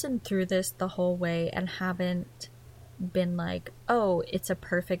you listen through this the whole way and haven't been like, oh, it's a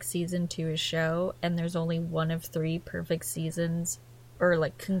perfect season to a show, and there's only one of 3 perfect seasons or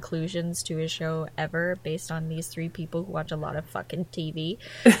like conclusions to a show ever based on these 3 people who watch a lot of fucking TV,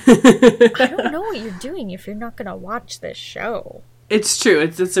 I don't know what you're doing if you're not gonna watch this show. It's true.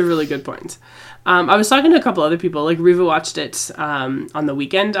 It's a really good point. I was talking to a couple other people. Like, Riva watched it on the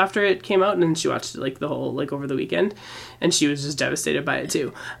weekend after it came out, and then she watched it, like, the whole, like, over the weekend. And she was just devastated by it,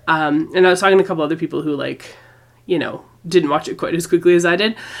 too. And I was talking to a couple other people who, like, you know, didn't watch it quite as quickly as I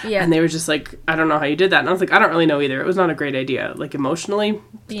did. Yeah. And they were just like, I don't know how you did that. And I was like, I don't really know either. It was not a great idea. Like, emotionally,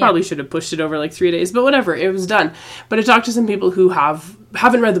 probably should have pushed it over, like, 3 days. But whatever. It was done. But I talked to some people who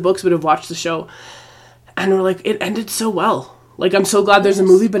haven't read the books but have watched the show. And were like, it ended so well. Like, I'm so glad there's a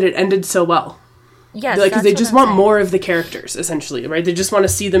movie, but it ended so well. Yes, like, because they just want more of the characters, essentially, right? They just want to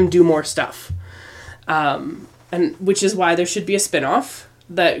see them do more stuff. And which is why there should be a spin-off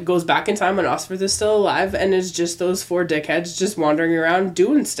that goes back in time when Osferth is still alive and is just those 4 dickheads just wandering around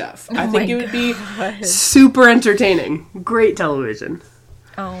doing stuff. I think it would be super entertaining. Great television.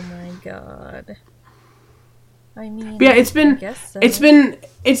 Oh my god. I mean, but yeah, it's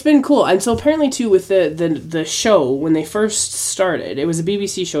been cool. And so apparently too with the show, when they first started, it was a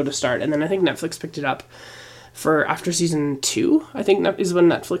BBC show to start, and then I think Netflix picked it up for after season 2. I think is when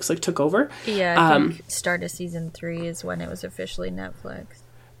Netflix like took over. Yeah, I think start of season 3 is when it was officially Netflix.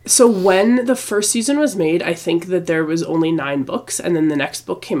 So when the first season was made, I think that there was only 9 books, and then the next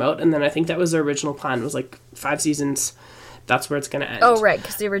book came out, and then I think that was their original plan, was like 5 seasons. That's where it's going to end. Oh, right,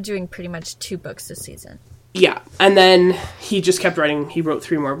 because they were doing pretty much 2 books this season. Yeah, and then he just kept writing. He wrote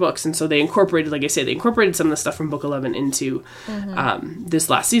 3 more books, and so they incorporated, like I say, some of the stuff from book 11 into this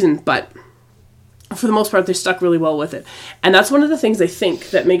last season, but for the most part, they stuck really well with it. And that's one of the things I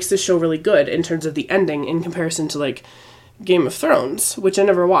think that makes this show really good in terms of the ending in comparison to, like, Game of Thrones, which I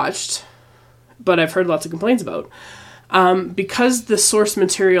never watched, but I've heard lots of complaints about. Because the source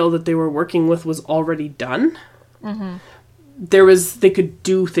material that they were working with was already done, they could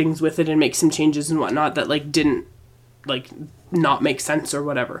do things with it and make some changes and whatnot that, like, didn't, like, not make sense or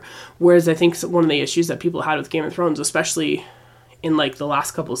whatever. Whereas I think one of the issues that people had with Game of Thrones, especially in, like, the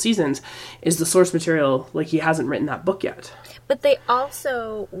last couple of seasons, is the source material, like, he hasn't written that book yet. But they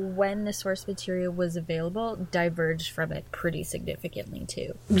also, when the source material was available, diverged from it pretty significantly,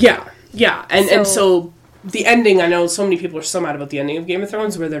 too. Yeah. And so the ending, I know so many people are so mad about the ending of Game of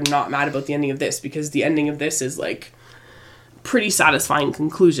Thrones, where they're not mad about the ending of this, because the ending of this is, like, pretty satisfying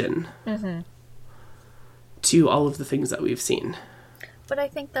conclusion to all of the things that we've seen. But I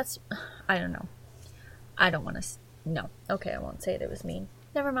think that's, I don't know. I don't want to, no. Okay, I won't say it. It was mean.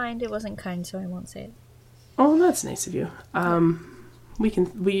 Never mind, it wasn't kind, so I won't say it. Oh, that's nice of you.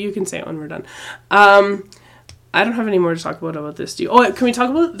 You can say it when we're done. I don't have any more to talk about this, do you? Oh, can we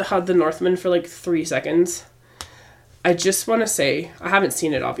talk about how the Northman for, like, 3 seconds? I just want to say, I haven't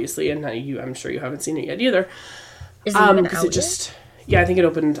seen it, obviously, and I'm sure you haven't seen it yet either. Is it even out yet? Yeah, I think it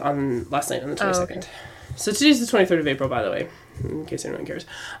opened on last night on the 22nd. Okay. So today's the 23rd of April, by the way, in case anyone cares.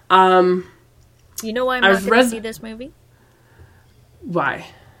 You know why I'm not going to see this movie? Why?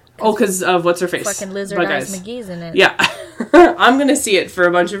 Oh, because of what's her face? Fucking Lizard Eyes McGee's in it. Yeah. I'm going to see it for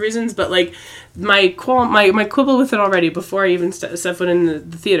a bunch of reasons, but like my quibble with it already before I even set foot in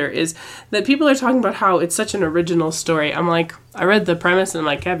the theater is that people are talking about how it's such an original story. I'm like, I read the premise and I'm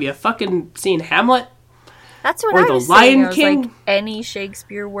like, have you fucking seen Hamlet? That's what or I the was Lion saying. I was King? like, any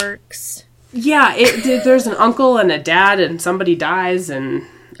Shakespeare works. Yeah, there's an uncle and a dad and somebody dies and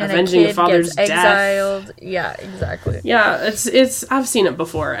avenging a father's death. Exiled. Yeah, exactly. Yeah, it's I've seen it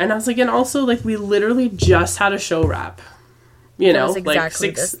before. And I was like, and also like we literally just had a show wrap. You know, was exactly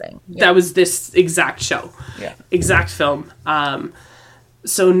like this thing. Yeah. That was this exact show. Yeah. Exact film.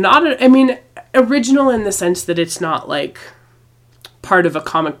 So original in the sense that it's not like part of a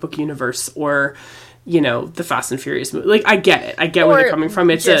comic book universe or, you know, the Fast and Furious movie. Like, I get it. I get where they're coming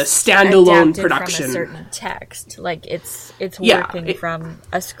from. It's a standalone production. From a certain text. Like, it's working from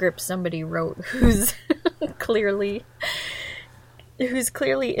a script somebody wrote who's clearly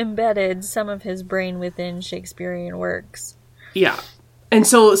embedded some of his brain within Shakespearean works. Yeah. And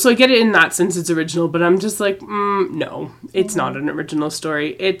so I get it in that sense it's original, but I'm just like, no, it's not an original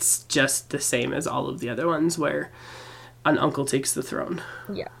story. It's just the same as all of the other ones where an uncle takes the throne.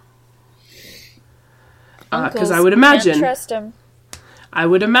 Yeah. Because I would imagine... Can't trust him. I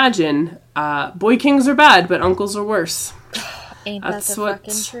would imagine boy kings are bad, but uncles are worse. Ain't that the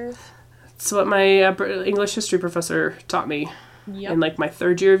fucking truth? That's what my English history professor taught me in like my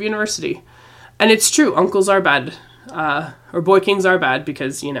third year of university. And it's true, uncles are bad. Or boy kings are bad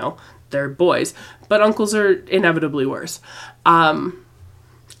because, you know, they're boys. But uncles are inevitably worse. I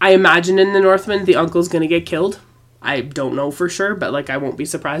imagine in The Northman the uncle's going to get killed. I don't know for sure, but like I won't be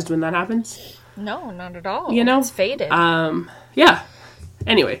surprised when that happens. No, not at all. You know? It's faded. Yeah.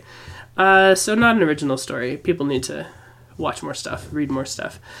 Anyway. So not an original story. People need to watch more stuff, read more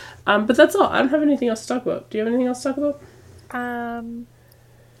stuff. But that's all. I don't have anything else to talk about. Do you have anything else to talk about?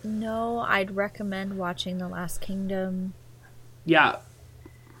 No, I'd recommend watching The Last Kingdom. Yeah.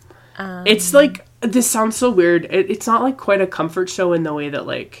 It's like, this sounds so weird. It's not like quite a comfort show in the way that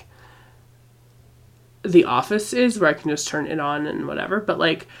like The Office is, where I can just turn it on and whatever. But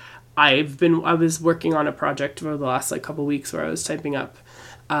like, I was working on a project for the last like couple weeks where I was typing up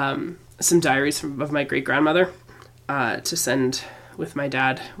some diaries of my great grandmother to send with my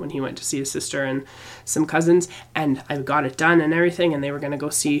dad when he went to see his sister and some cousins, and I got it done and everything, and they were going to go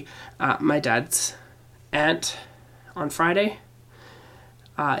see my dad's aunt on Friday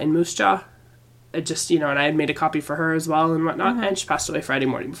in Moose Jaw. It just, you know, and I had made a copy for her as well and whatnot, and she passed away Friday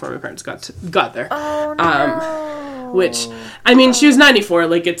morning before my parents got there. Oh, no. Which, I mean, she was 94,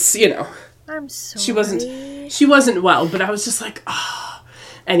 like, it's, you know. I'm sorry. She wasn't well, but I was just like, oh.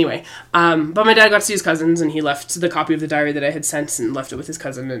 Anyway, but my dad got to see his cousins, and he left the copy of the diary that I had sent and left it with his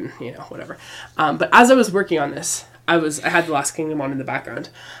cousin, and, you know, whatever. But as I was working on this, I had The Last Kingdom on in the background,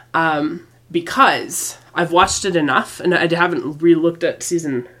 because I've watched it enough, and I haven't re-looked at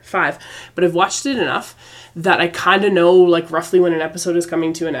season 5, but I've watched it enough that I kind of know, like, roughly when an episode is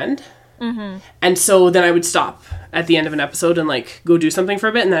coming to an end. Mm-hmm. And so then I would stop at the end of an episode and like go do something for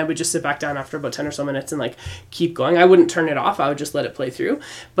a bit, and then I would just sit back down after about 10 or so minutes and like keep going. I wouldn't turn it off. I would just let it play through,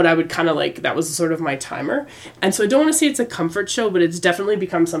 but I would kind of like, that was sort of my timer. And so I don't want to say it's a comfort show, but it's definitely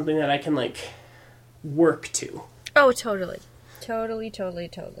become something that I can like work to. Oh, totally. It's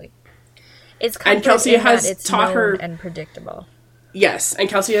comfort, and Kelsey has it's taught her and predictable. Yes, and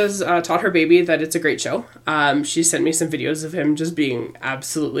Kelsey has taught her baby that it's a great show. She sent me some videos of him just being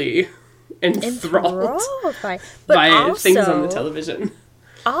absolutely enthralled by also, things on the television.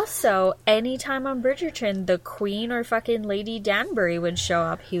 Also, anytime on Bridgerton, the Queen or fucking Lady Danbury would show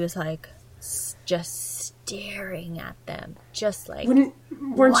up, he was like, just staring at them, just like. Weren't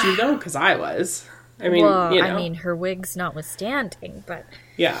wow. you though? Because I was. I mean, well, you know. I mean, her wigs notwithstanding, but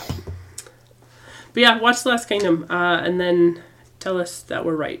yeah. But yeah, watch The Last Kingdom, and then tell us that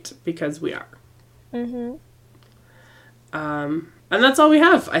we're right, because we are. Mm-hmm. And that's all we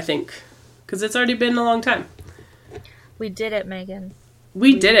have, I think. Because it's already been a long time. We did it, Megan.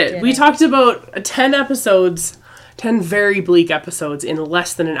 We did it. We talked about 10 episodes, 10 very bleak episodes in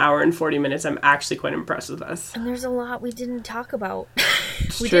less than an hour and 40 minutes. I'm actually quite impressed with us. And there's a lot we didn't talk about.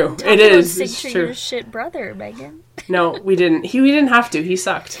 It's true. It is. It's true. Your shit brother, Megan. No, we didn't. We didn't have to. He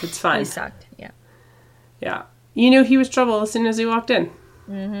sucked. It's fine. He sucked, yeah. Yeah. You knew he was trouble as soon as he walked in.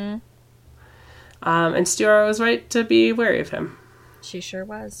 Mm-hmm. And Stuart was right to be wary of him. She sure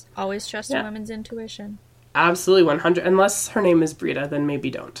was. Always trust a woman's intuition. Absolutely, 100. Unless her name is Brita, then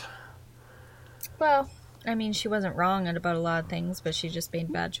maybe don't. Well, I mean, she wasn't wrong about a lot of things, but she just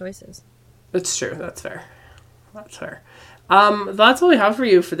made bad choices. That's true. That's fair. That's all we have for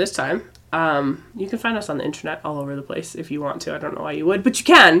you for this time. You can find us on the internet all over the place if you want to. I don't know why you would, but you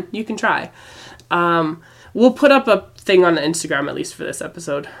can. You can try. We'll put up a thing on the Instagram at least for this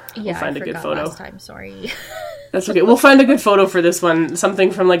episode. Yeah, we'll find I a good forgot photo. last time, sorry. That's okay. We'll find a good photo for this one.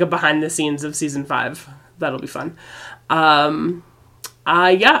 Something from like a behind the scenes of season 5. That'll be fun. Yeah,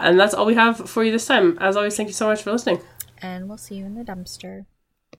 and that's all we have for you this time. As always, thank you so much for listening. And we'll see you in the dumpster.